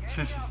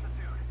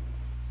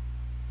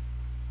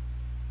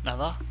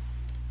 لحظة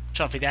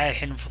شوف في دعاية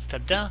الحين المفروض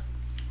تبدأ.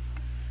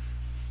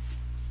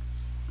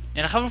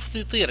 يعني خبر المفروض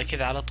يطير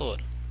كذا على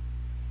طول.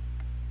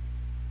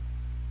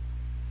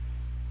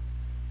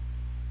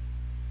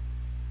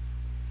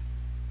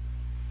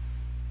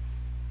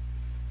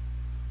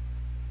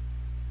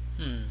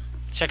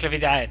 شكله في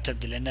دعاية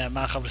بتبدأ لأنه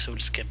ما خبر يسوي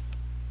سكيب.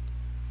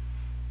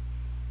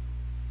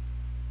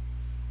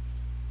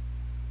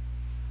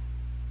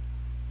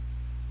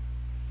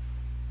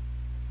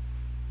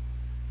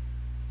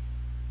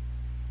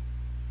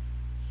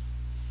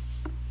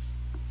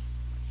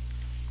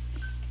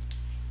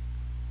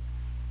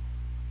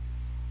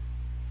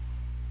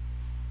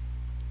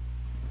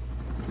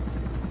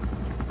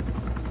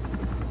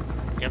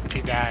 يب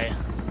في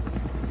دعاية.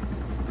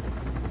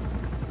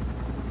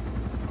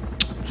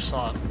 ايش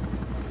صار؟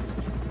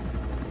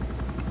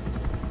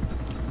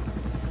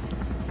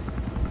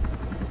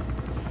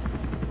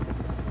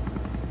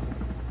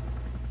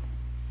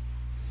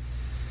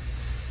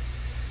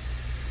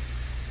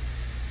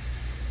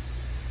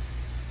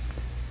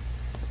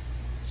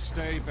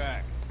 Stay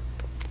back.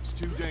 It's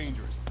too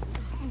dangerous.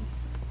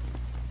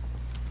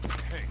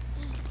 Hey.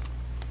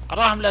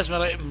 أراهم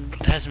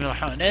لازم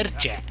يروحون.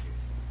 ارجع.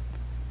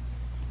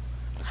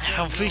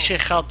 الحين في شيء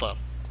خطر.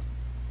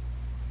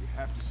 You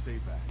have to stay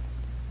back.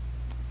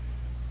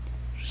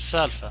 ايش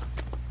السالفة؟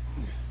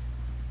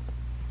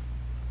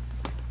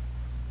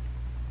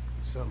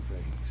 Some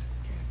things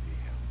can't be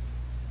helped.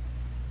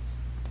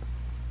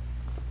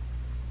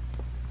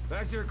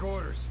 Back to your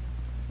quarters.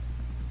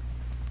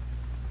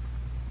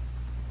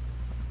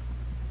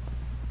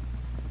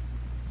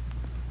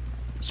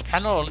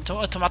 سبحان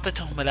الله انتم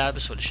اعطيتهم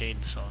ملابس ولا شيء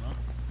يلبسونه؟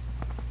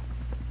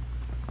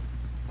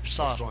 ايش What's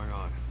صار؟ going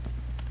on?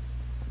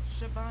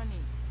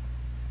 Shabani.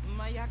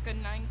 Mayaka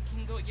 9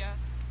 Kingo ya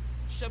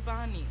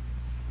Shabani.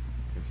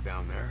 It's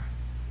down there.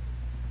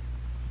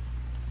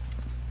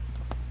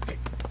 Hey,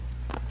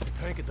 the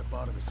tank at the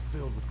bottom is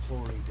filled with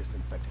chlorine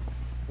disinfectant.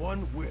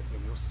 One whiff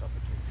and you'll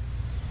suffocate.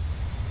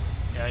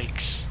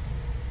 يايكس.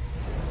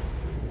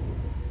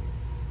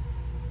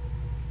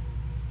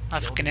 ما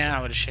في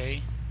قناع ولا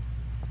شيء.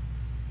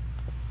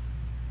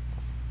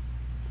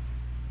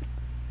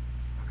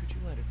 How could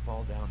you let it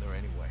fall down there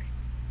anyway?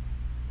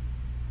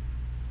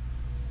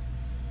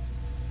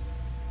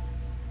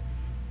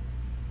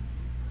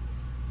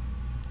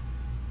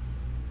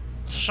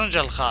 شلون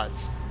جا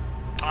الغاز؟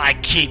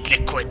 اكيد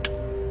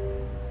ليكويد.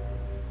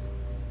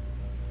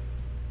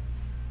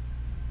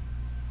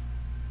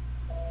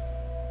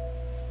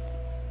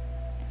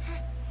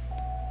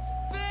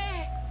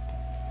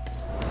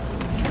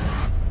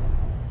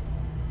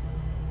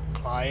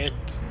 كوايت.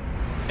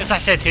 يصح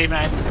حسيت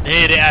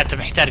هي رئاته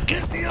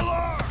محترقة.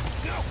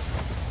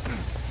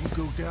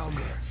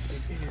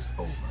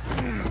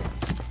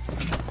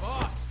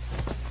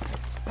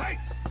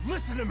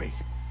 Listen to me.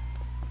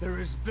 There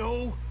is no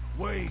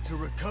way to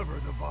recover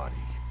the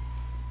body.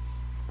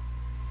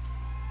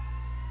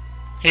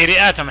 هي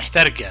رئاته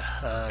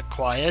محترقة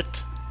كوايت.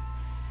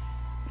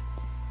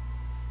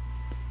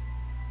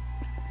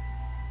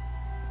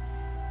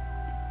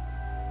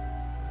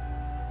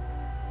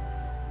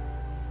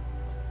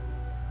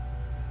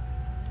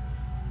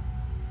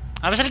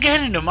 انا بس القهر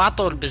انه ما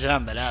عطوا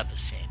البزران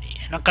ملابس، يعني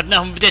احنا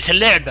نقدناهم بداية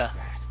اللعبة.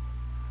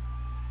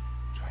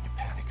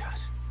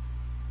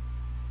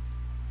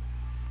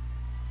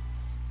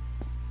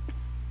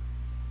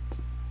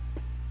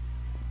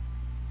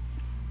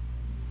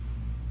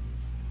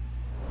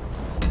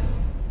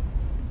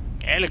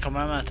 عليكم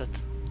ما ماتت.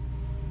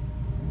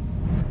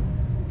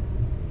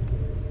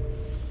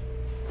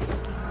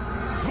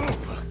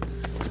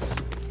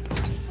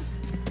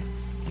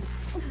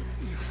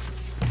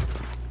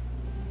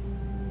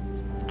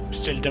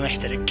 بس جلده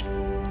محترق.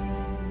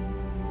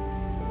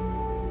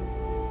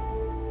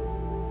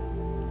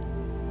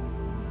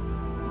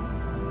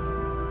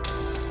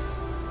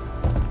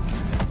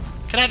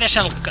 كان هذا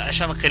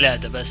عشان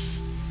القلادة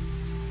بس.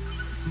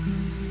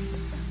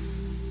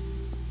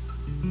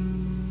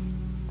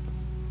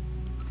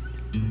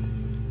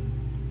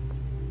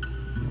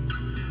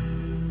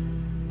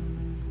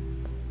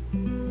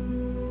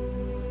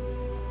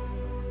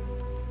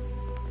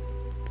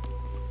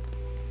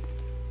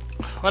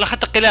 ولا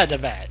حتى قلادة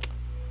بعد.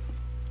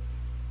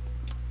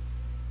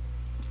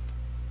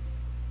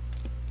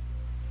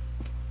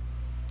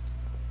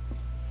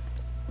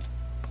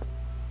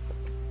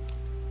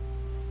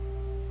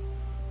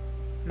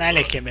 ما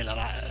عليك يا ميلر،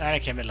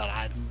 عليك يا ميلر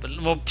عاد،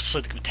 مو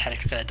بالصدق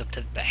بتحرك قلادة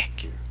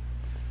وبتذبحك.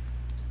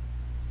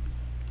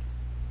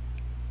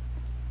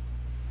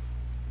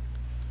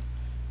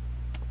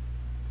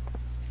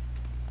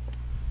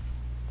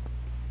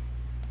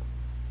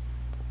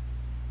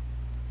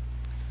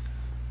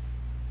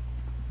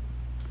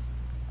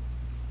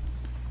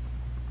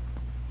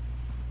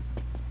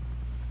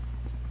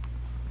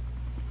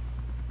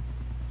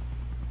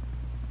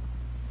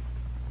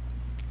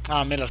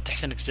 ميلر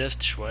تحس انك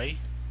زفت شوي.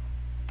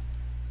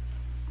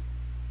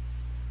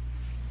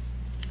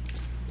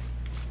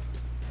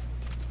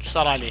 ايش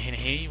صار عليه هنا؟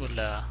 هي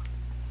ولا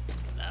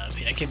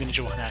لا اكيد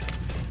بنجوا هناك.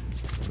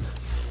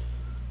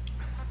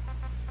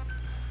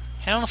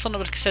 الحين وصلنا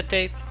بالكاسيت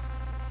تيب.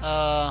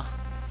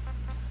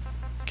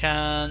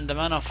 كان the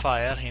man of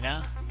fire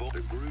هنا.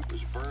 The group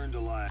was burned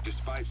alive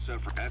despite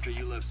suffering after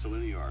you left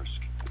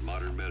Seleniarsk.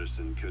 Modern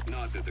medicine could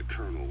not that the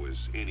colonel was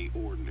any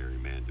ordinary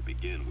man to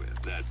begin with.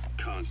 That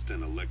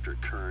constant electric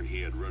current he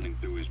had running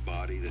through his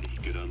body that he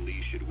could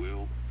unleash at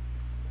will.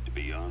 To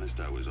be honest,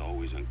 I was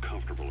always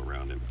uncomfortable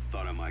around him.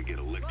 Thought I might get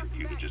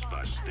electrocuted just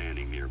by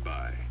standing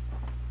nearby.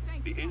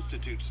 The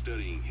institute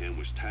studying him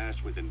was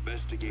tasked with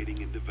investigating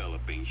and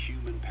developing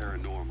human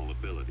paranormal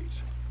abilities.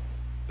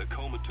 The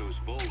comatose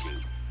Volgan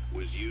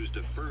was used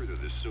to further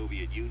the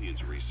Soviet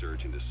Union's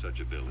research into such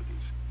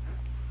abilities.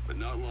 But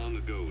not long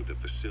ago,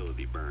 the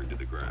facility burned to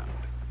the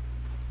ground,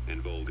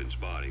 and Volgan's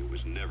body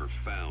was never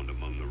found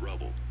among the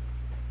rubble.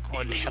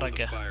 Even though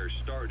the fire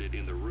started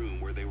in the room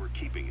where they were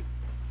keeping it.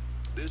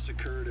 This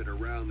occurred at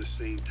around the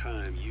same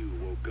time you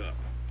woke up.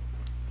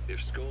 If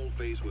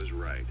Skullface was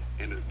right,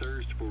 and a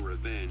thirst for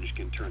revenge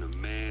can turn a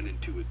man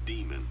into a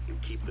demon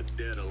and keep the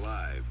dead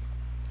alive,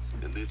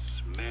 and this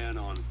man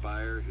on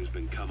fire who's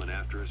been coming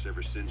after us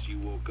ever since you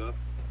woke up,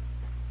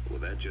 well,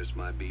 that just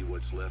might be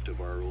what's left of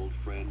our old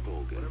friend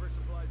Volgan.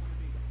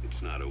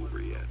 It's not over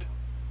yet.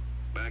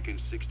 Back in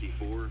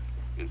 '64,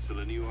 in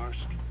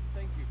Seleniarsk,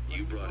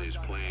 you brought his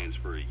plans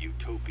for a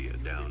utopia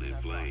down in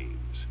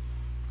flames.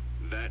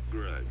 That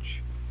grudge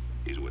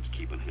is what's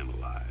keeping him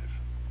alive.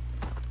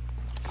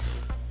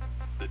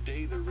 The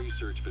day the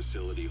research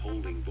facility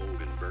holding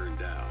Volgan burned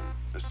down,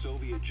 a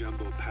Soviet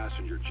jumbo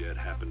passenger jet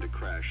happened to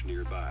crash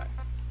nearby,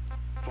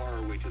 far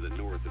away to the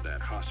north of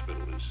that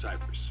hospital in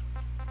Cyprus.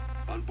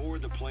 On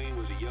board the plane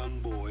was a young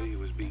boy who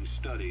was being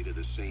studied at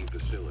the same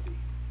facility.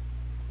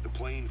 The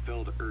plane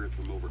fell to earth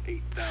from over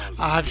 8,000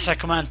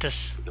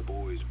 feet, but the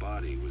boy's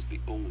body was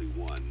the only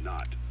one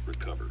not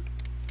recovered.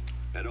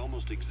 At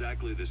almost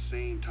exactly the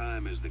same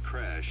time as the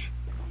crash,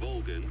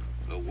 Volgan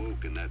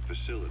awoke in that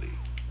facility.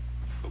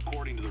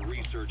 According to the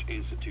Research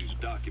Institute's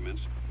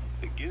documents,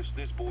 the gifts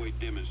this boy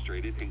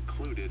demonstrated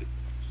included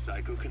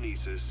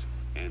psychokinesis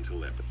and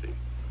telepathy.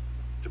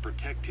 To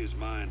protect his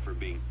mind from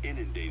being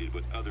inundated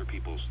with other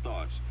people's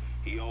thoughts,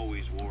 he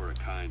always wore a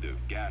kind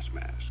of gas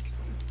mask.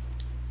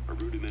 A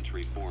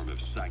rudimentary form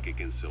of psychic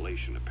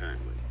insulation,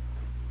 apparently.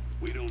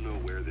 We don't know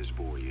where this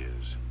boy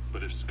is,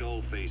 but if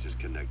Skullface is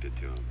connected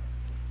to him,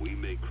 we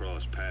may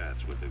cross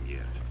paths with him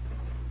yet.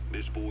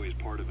 This boy is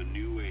part of a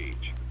new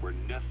age, where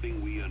nothing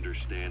we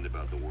understand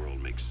about the world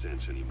makes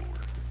sense anymore.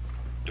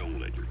 Don't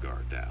let your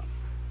guard down.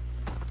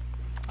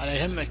 على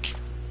يهمك.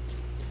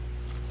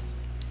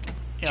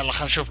 يلا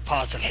خلينا نشوف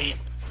باز الحين.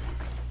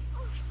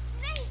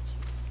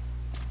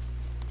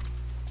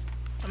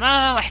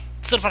 ما راح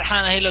تصير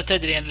فرحانة هي لو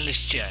تدري أنا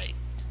ليش جاي.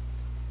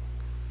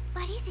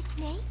 What is it,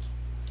 Snake?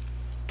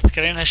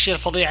 تذكرين هالشي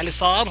الفظيع اللي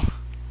صار؟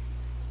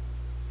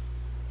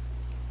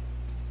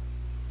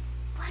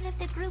 One of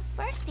the group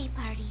birthday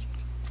parties.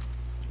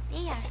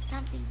 They are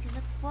something to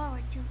look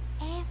forward to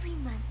every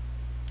month.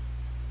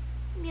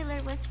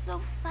 Miller was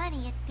so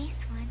funny at this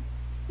one.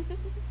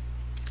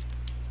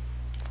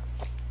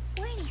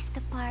 When is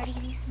the party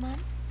this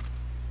month?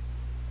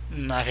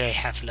 ما في أي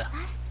حفلة.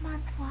 Last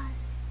month was...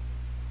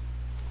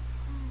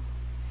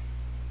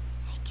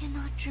 I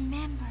cannot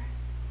remember.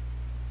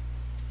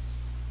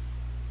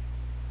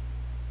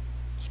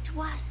 It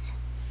was...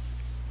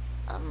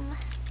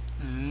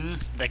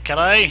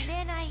 ذكري؟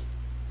 Then I...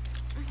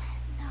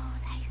 No,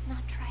 that is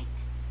not right.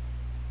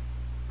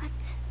 But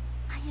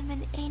I am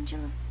an angel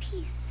of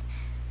peace.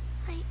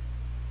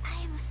 I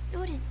am a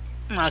student.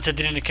 ما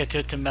تدري انك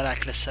كتبت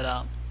ملاك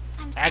للسلام.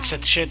 I'm عكسة sorry.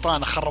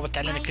 الشيطان خربت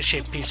علينا كل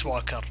شيء بيس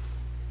واكر.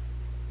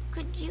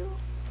 Could you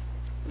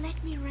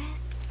let me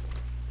rest?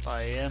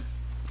 طيب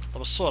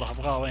الصورة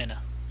ابغاها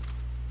وينه؟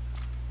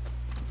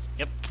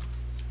 يب.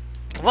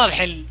 الظاهر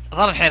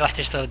الحين راح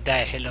تشتغل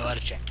الداعي الحين لو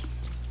ارجع.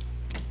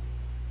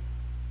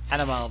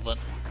 انا ما اظن.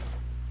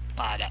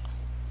 لا.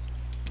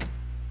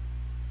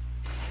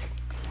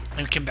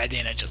 يمكن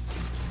بعدين اجل.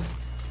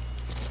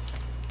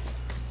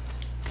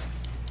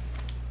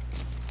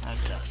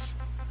 ممتاز.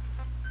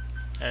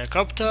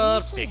 هليكوبتر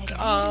بيك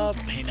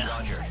اب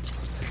هنا.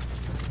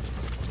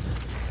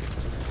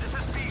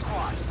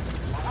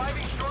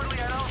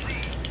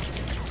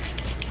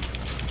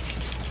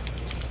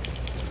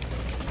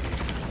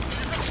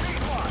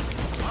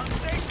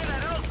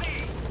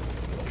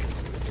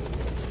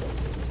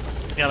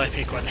 يلا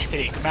يفيك ولا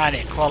يحتريك ما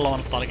عليك والله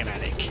ما طارقين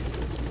عليك.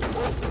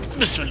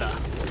 بسم الله.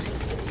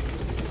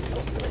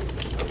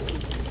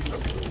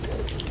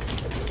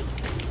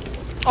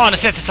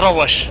 نسيت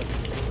اتروش.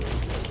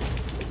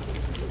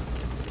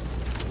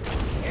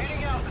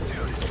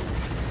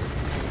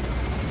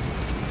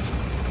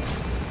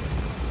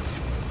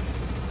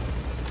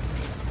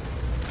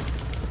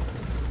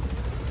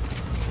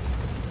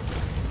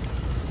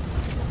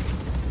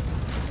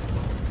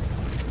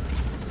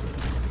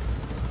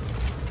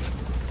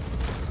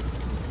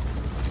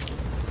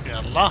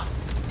 يلا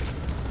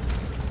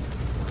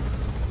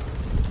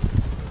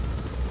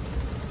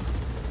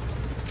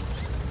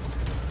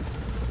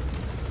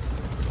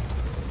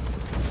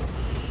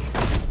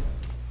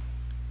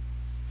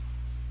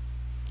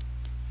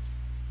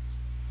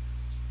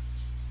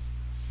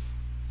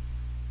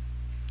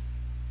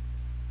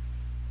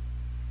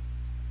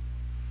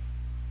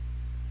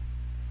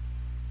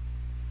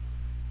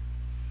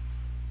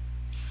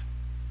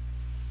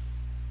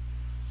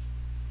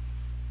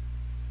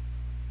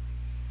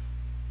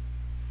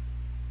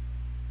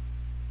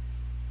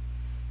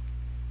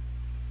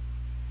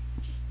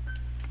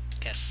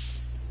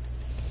Yes.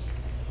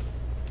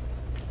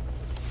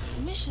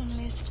 Mission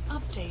list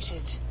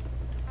updated.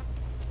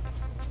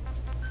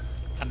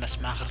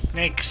 نسمع آخر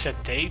 2 كاسيت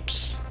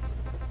تيبس.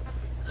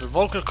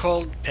 الفوكال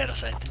كولد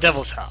باراسايت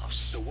ديفلز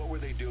هاوس. So what were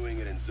they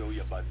doing at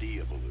Nzoia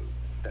Badia Bulu?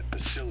 That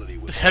facility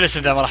was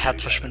هالاسم ده ما راح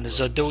اطفش منه.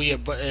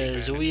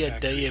 زوية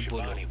داية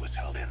بولو.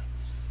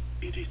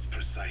 It is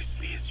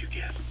precisely as you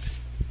guessed.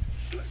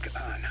 Black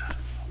Anna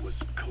was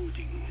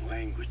coding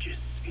languages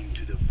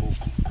into the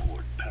vocal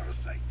cord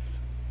parasites.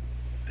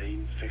 They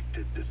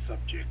infected the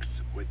subjects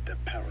with the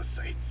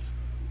parasites,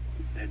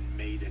 then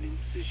made an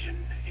incision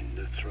in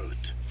the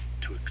throat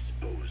to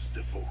expose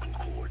the vocal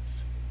cords.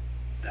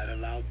 That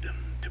allowed them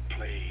to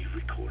play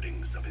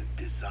recordings of a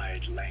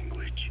desired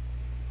language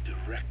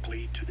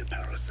directly to the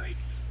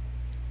parasites.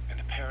 And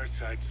the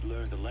parasites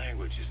learn the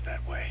languages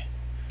that way.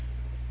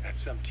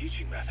 That's some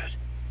teaching method.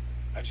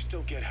 I just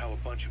don't get how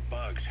a bunch of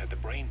bugs had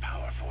the brain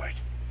power for it.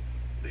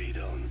 They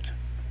don't.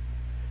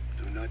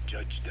 Do not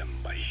judge them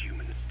by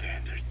human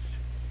standards.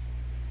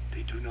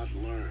 They do not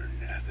learn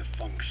as a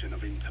function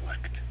of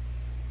intellect.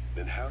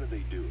 Then how do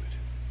they do it?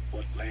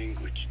 What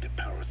language the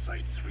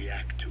parasites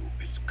react to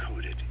is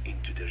coded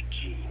into their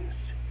genes.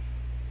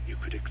 You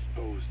could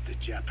expose the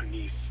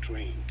Japanese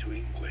strain to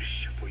English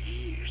for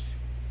years,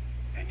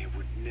 and it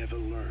would never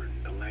learn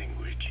the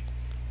language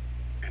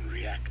and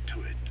react to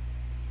it.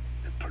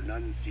 The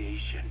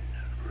pronunciation,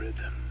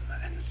 rhythm,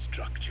 and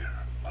structure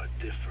are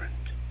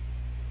different.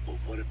 But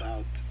what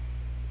about,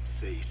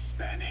 say,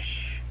 Spanish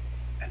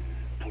and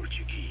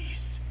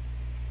Portuguese?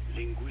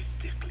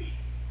 Linguistically,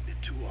 the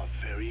two are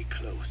very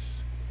close.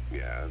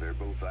 Yeah, they're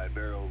both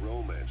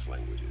Ibero-Romance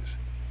languages.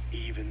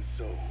 Even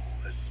so,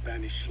 a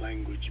Spanish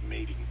language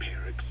mating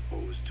pair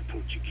exposed to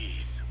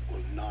Portuguese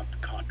will not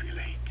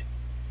copulate.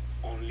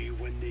 Only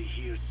when they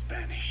hear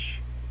Spanish.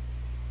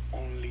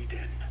 Only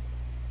then.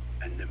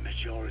 And the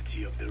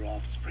majority of their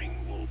offspring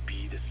will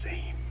be the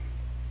same.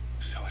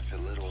 So it's a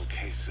literal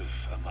case of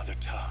a mother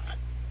tongue.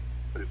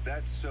 But if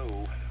that's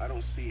so, I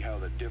don't see how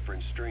the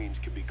different strains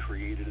could be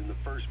created in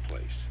the first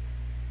place.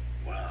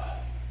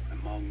 Well,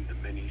 among the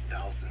many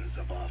thousands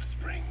of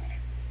offspring,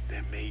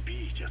 there may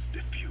be just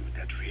a few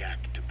that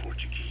react to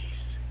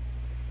Portuguese.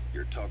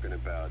 You're talking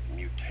about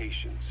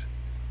mutations.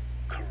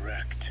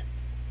 Correct.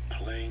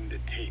 Playing the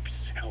tapes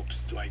helps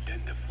to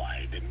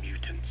identify the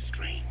mutant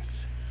strains.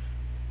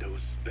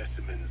 Those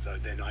specimens are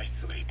then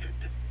isolated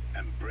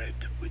and bred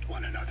with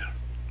one another.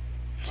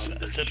 From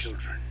their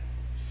children,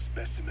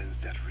 specimens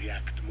that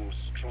react most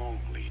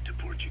strongly to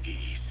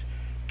Portuguese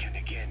can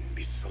again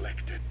be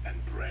selected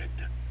and bred.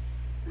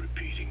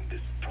 Repeating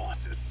this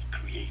process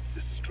creates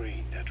a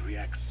strain that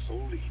reacts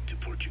solely to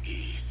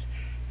Portuguese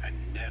and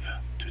never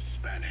to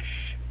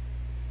Spanish.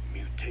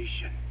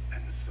 Mutation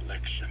and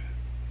selection.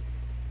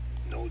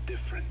 No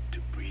different to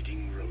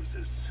breeding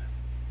roses.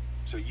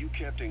 So you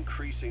kept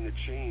increasing the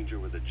change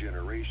over the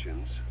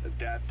generations,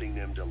 adapting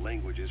them to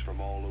languages from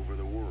all over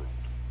the world.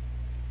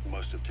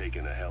 Must have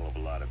taken a hell of a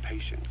lot of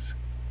patience.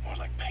 More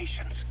like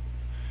patience.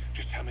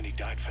 Just how many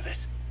died for this?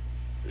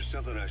 There's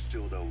something I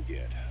still don't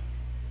get.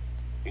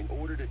 In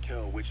order to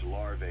tell which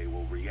larvae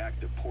will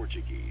react to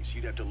Portuguese,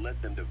 you'd have to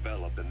let them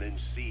develop and then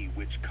see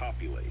which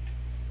copulate.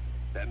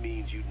 That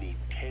means you'd need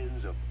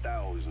tens of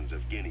thousands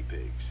of guinea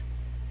pigs.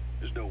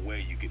 There's no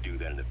way you could do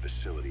that in a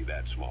facility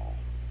that small.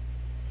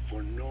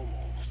 For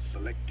normal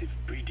selective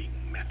breeding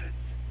methods,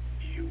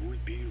 you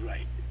would be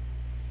right.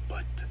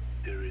 But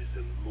there is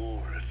a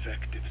more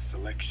effective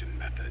selection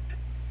method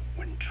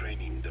when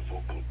training the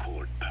vocal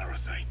cord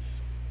parasites.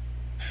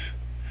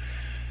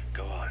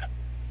 Go on.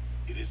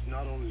 It is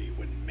not only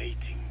when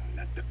mating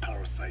that the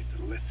parasites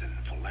listen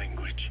for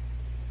language.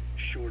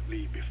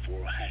 Shortly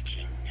before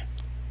hatching,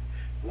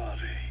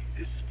 larvae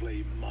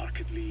display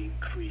markedly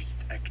increased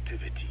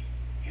activity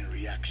in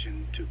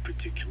reaction to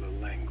particular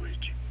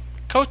language.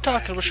 كود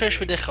تاكل بس ايش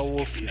بده Be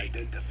يخوفني؟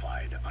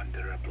 identified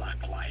under a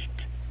black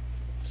light.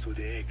 So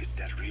the eggs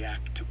that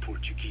react to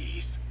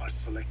Portuguese are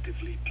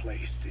selectively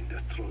placed in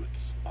the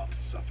throats of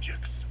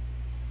subjects.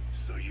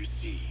 So you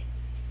see,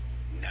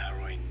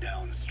 narrowing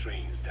down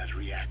strains that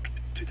react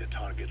to the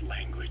target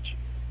language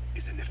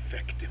is an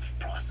effective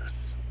process.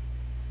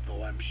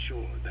 Though I'm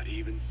sure that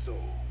even so,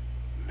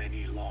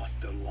 many lost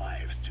their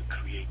lives to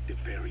create the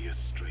various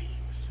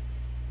strains.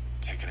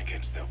 Taken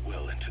against their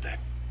will into that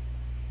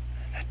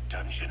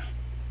dungeon.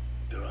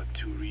 There are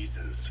two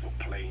reasons for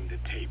playing the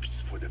tapes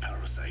for the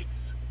parasites.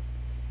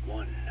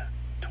 One,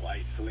 to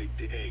isolate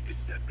the eggs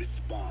that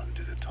respond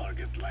to the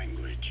target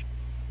language.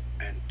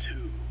 And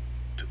two,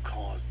 to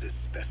cause the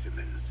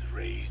specimens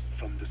raised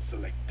from the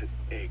selected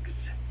eggs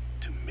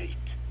to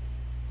mate.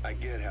 I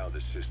get how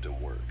the system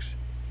works.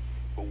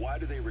 But why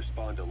do they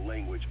respond to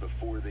language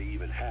before they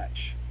even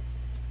hatch?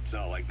 It's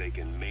not like they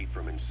can mate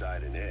from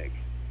inside an egg.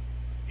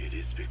 It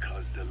is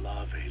because the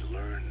larvae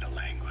learn the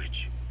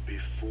language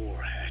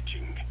before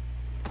hatching.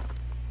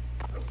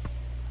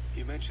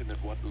 You mentioned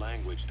that what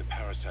language the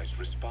parasites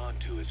respond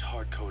to is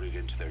hard-coded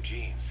into their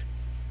genes,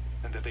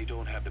 and that they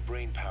don't have the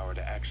brain power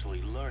to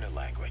actually learn a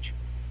language.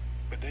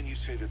 But then you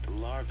say that the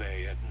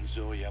larvae at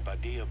Nzoia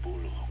Badia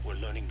Bulu were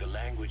learning the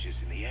languages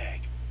in the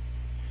egg.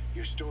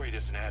 Your story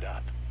doesn't add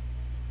up.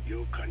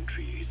 Your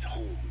country is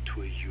home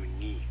to a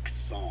unique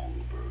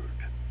songbird.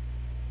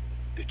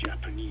 The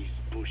Japanese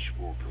bush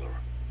warbler.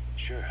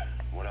 Sure,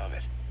 what of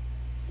it?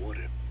 What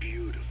a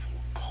beautiful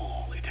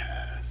call it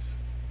has.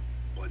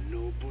 But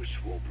no bush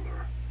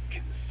warbler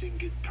can sing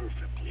it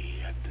perfectly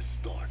at the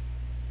start.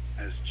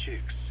 As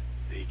chicks,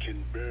 they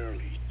can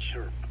barely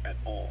chirp at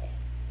all.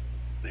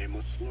 They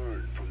must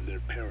learn from their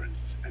parents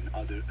and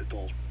other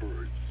adult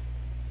birds.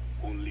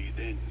 Only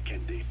then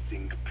can they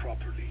sing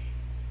properly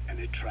and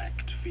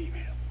attract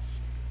females.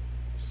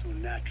 So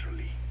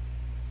naturally,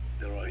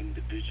 there are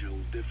individual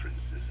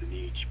differences in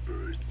each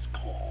bird's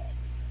call.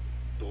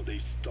 Though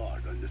they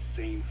start on the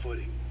same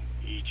footing,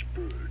 each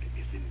bird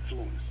is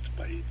influenced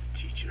by its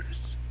teachers.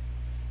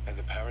 And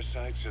the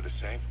parasites are the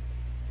same?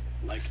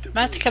 Like the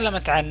ما birds,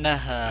 تكلمت عنه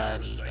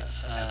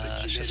parasites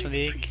have a شو اسمه genetic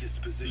ذيك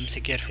predisposition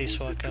مسكير في towards a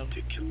سواكر.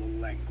 particular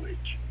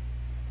language.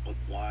 But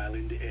while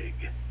in the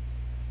egg,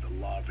 the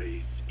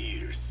larvae's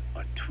ears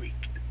are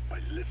tweaked by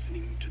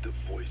listening to the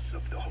voice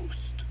of the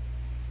host.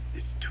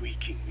 This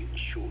tweaking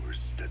ensures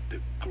that the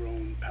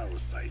grown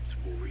parasites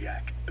will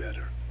react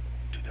better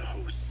to the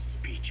host's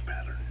speech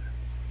pattern.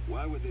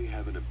 Why would they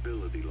have an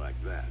ability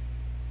like that?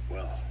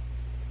 Well,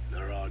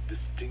 there are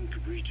distinct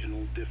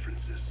regional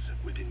differences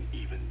within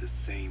even the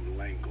same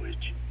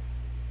language.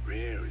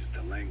 Rare is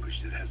the language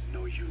that has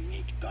no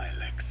unique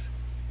dialects.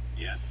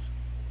 Yes,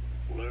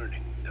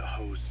 learning the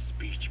host's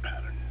speech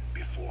pattern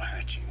before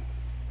hatching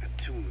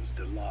attunes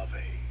the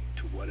larvae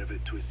to whatever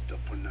twist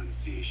of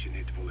pronunciation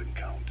it will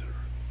encounter.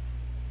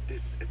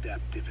 This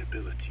adaptive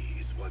ability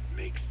is what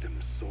makes them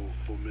so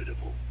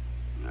formidable.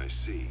 I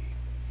see.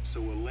 So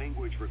a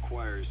language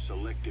requires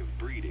selective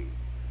breeding,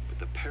 but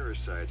the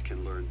parasites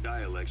can learn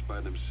dialects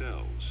by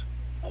themselves.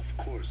 Of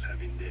course,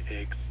 having the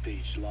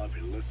egg-stage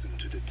larvae listen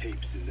to the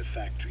tapes in the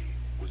factory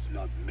was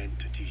not meant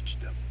to teach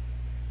them.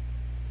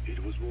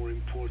 It was more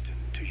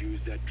important to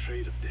use that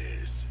trait of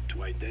theirs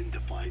to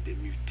identify the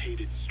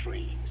mutated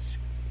strains.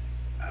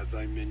 As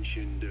I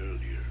mentioned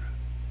earlier,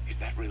 Is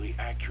that really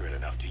accurate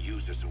enough to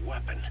use as a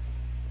weapon?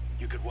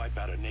 You could wipe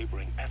out a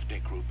neighboring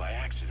ethnic group by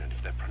accident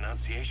if their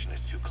pronunciation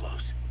is too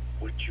close.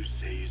 what you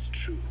say is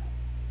true.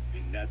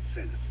 In that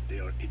sense, they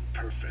are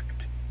imperfect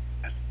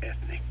as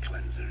ethnic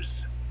cleansers.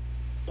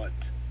 But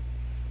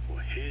for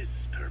his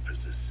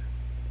purposes,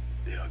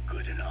 they are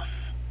good enough.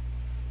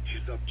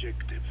 His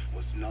objective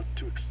was not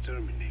to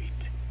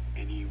exterminate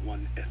any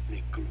one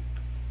ethnic group,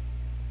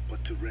 but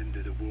to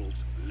render the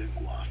world's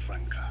lingua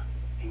franca,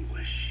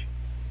 English,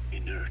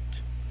 inert.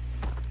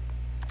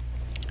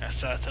 يا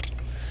ساتر.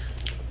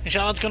 ان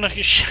شاء الله تكون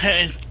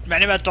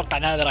يعني ما اتوقع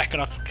ان هذا راح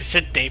يكون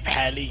كاسيت تيب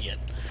حاليا،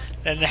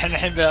 لان احنا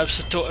الحين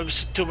بابس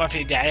 2 ما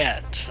في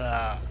دعايات، ف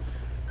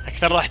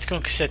اكثر راح تكون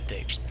كاسيت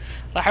تيبس.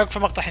 راح اوقف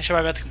المقطع الحين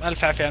شباب، يعطيكم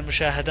الف عافيه على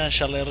المشاهده. ان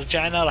شاء الله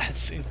رجعنا راح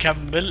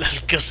نكمل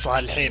القصه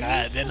الحين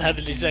عاد، لان هذه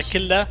الاجزاء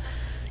كلها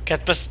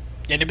كانت بس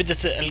يعني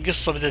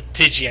القصه بدت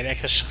تجي يعني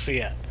اكثر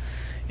الشخصيات.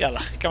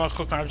 يلا كما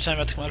اخوكم عبد السلام،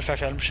 يعطيكم الف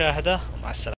عافيه على المشاهده ومع السلامه.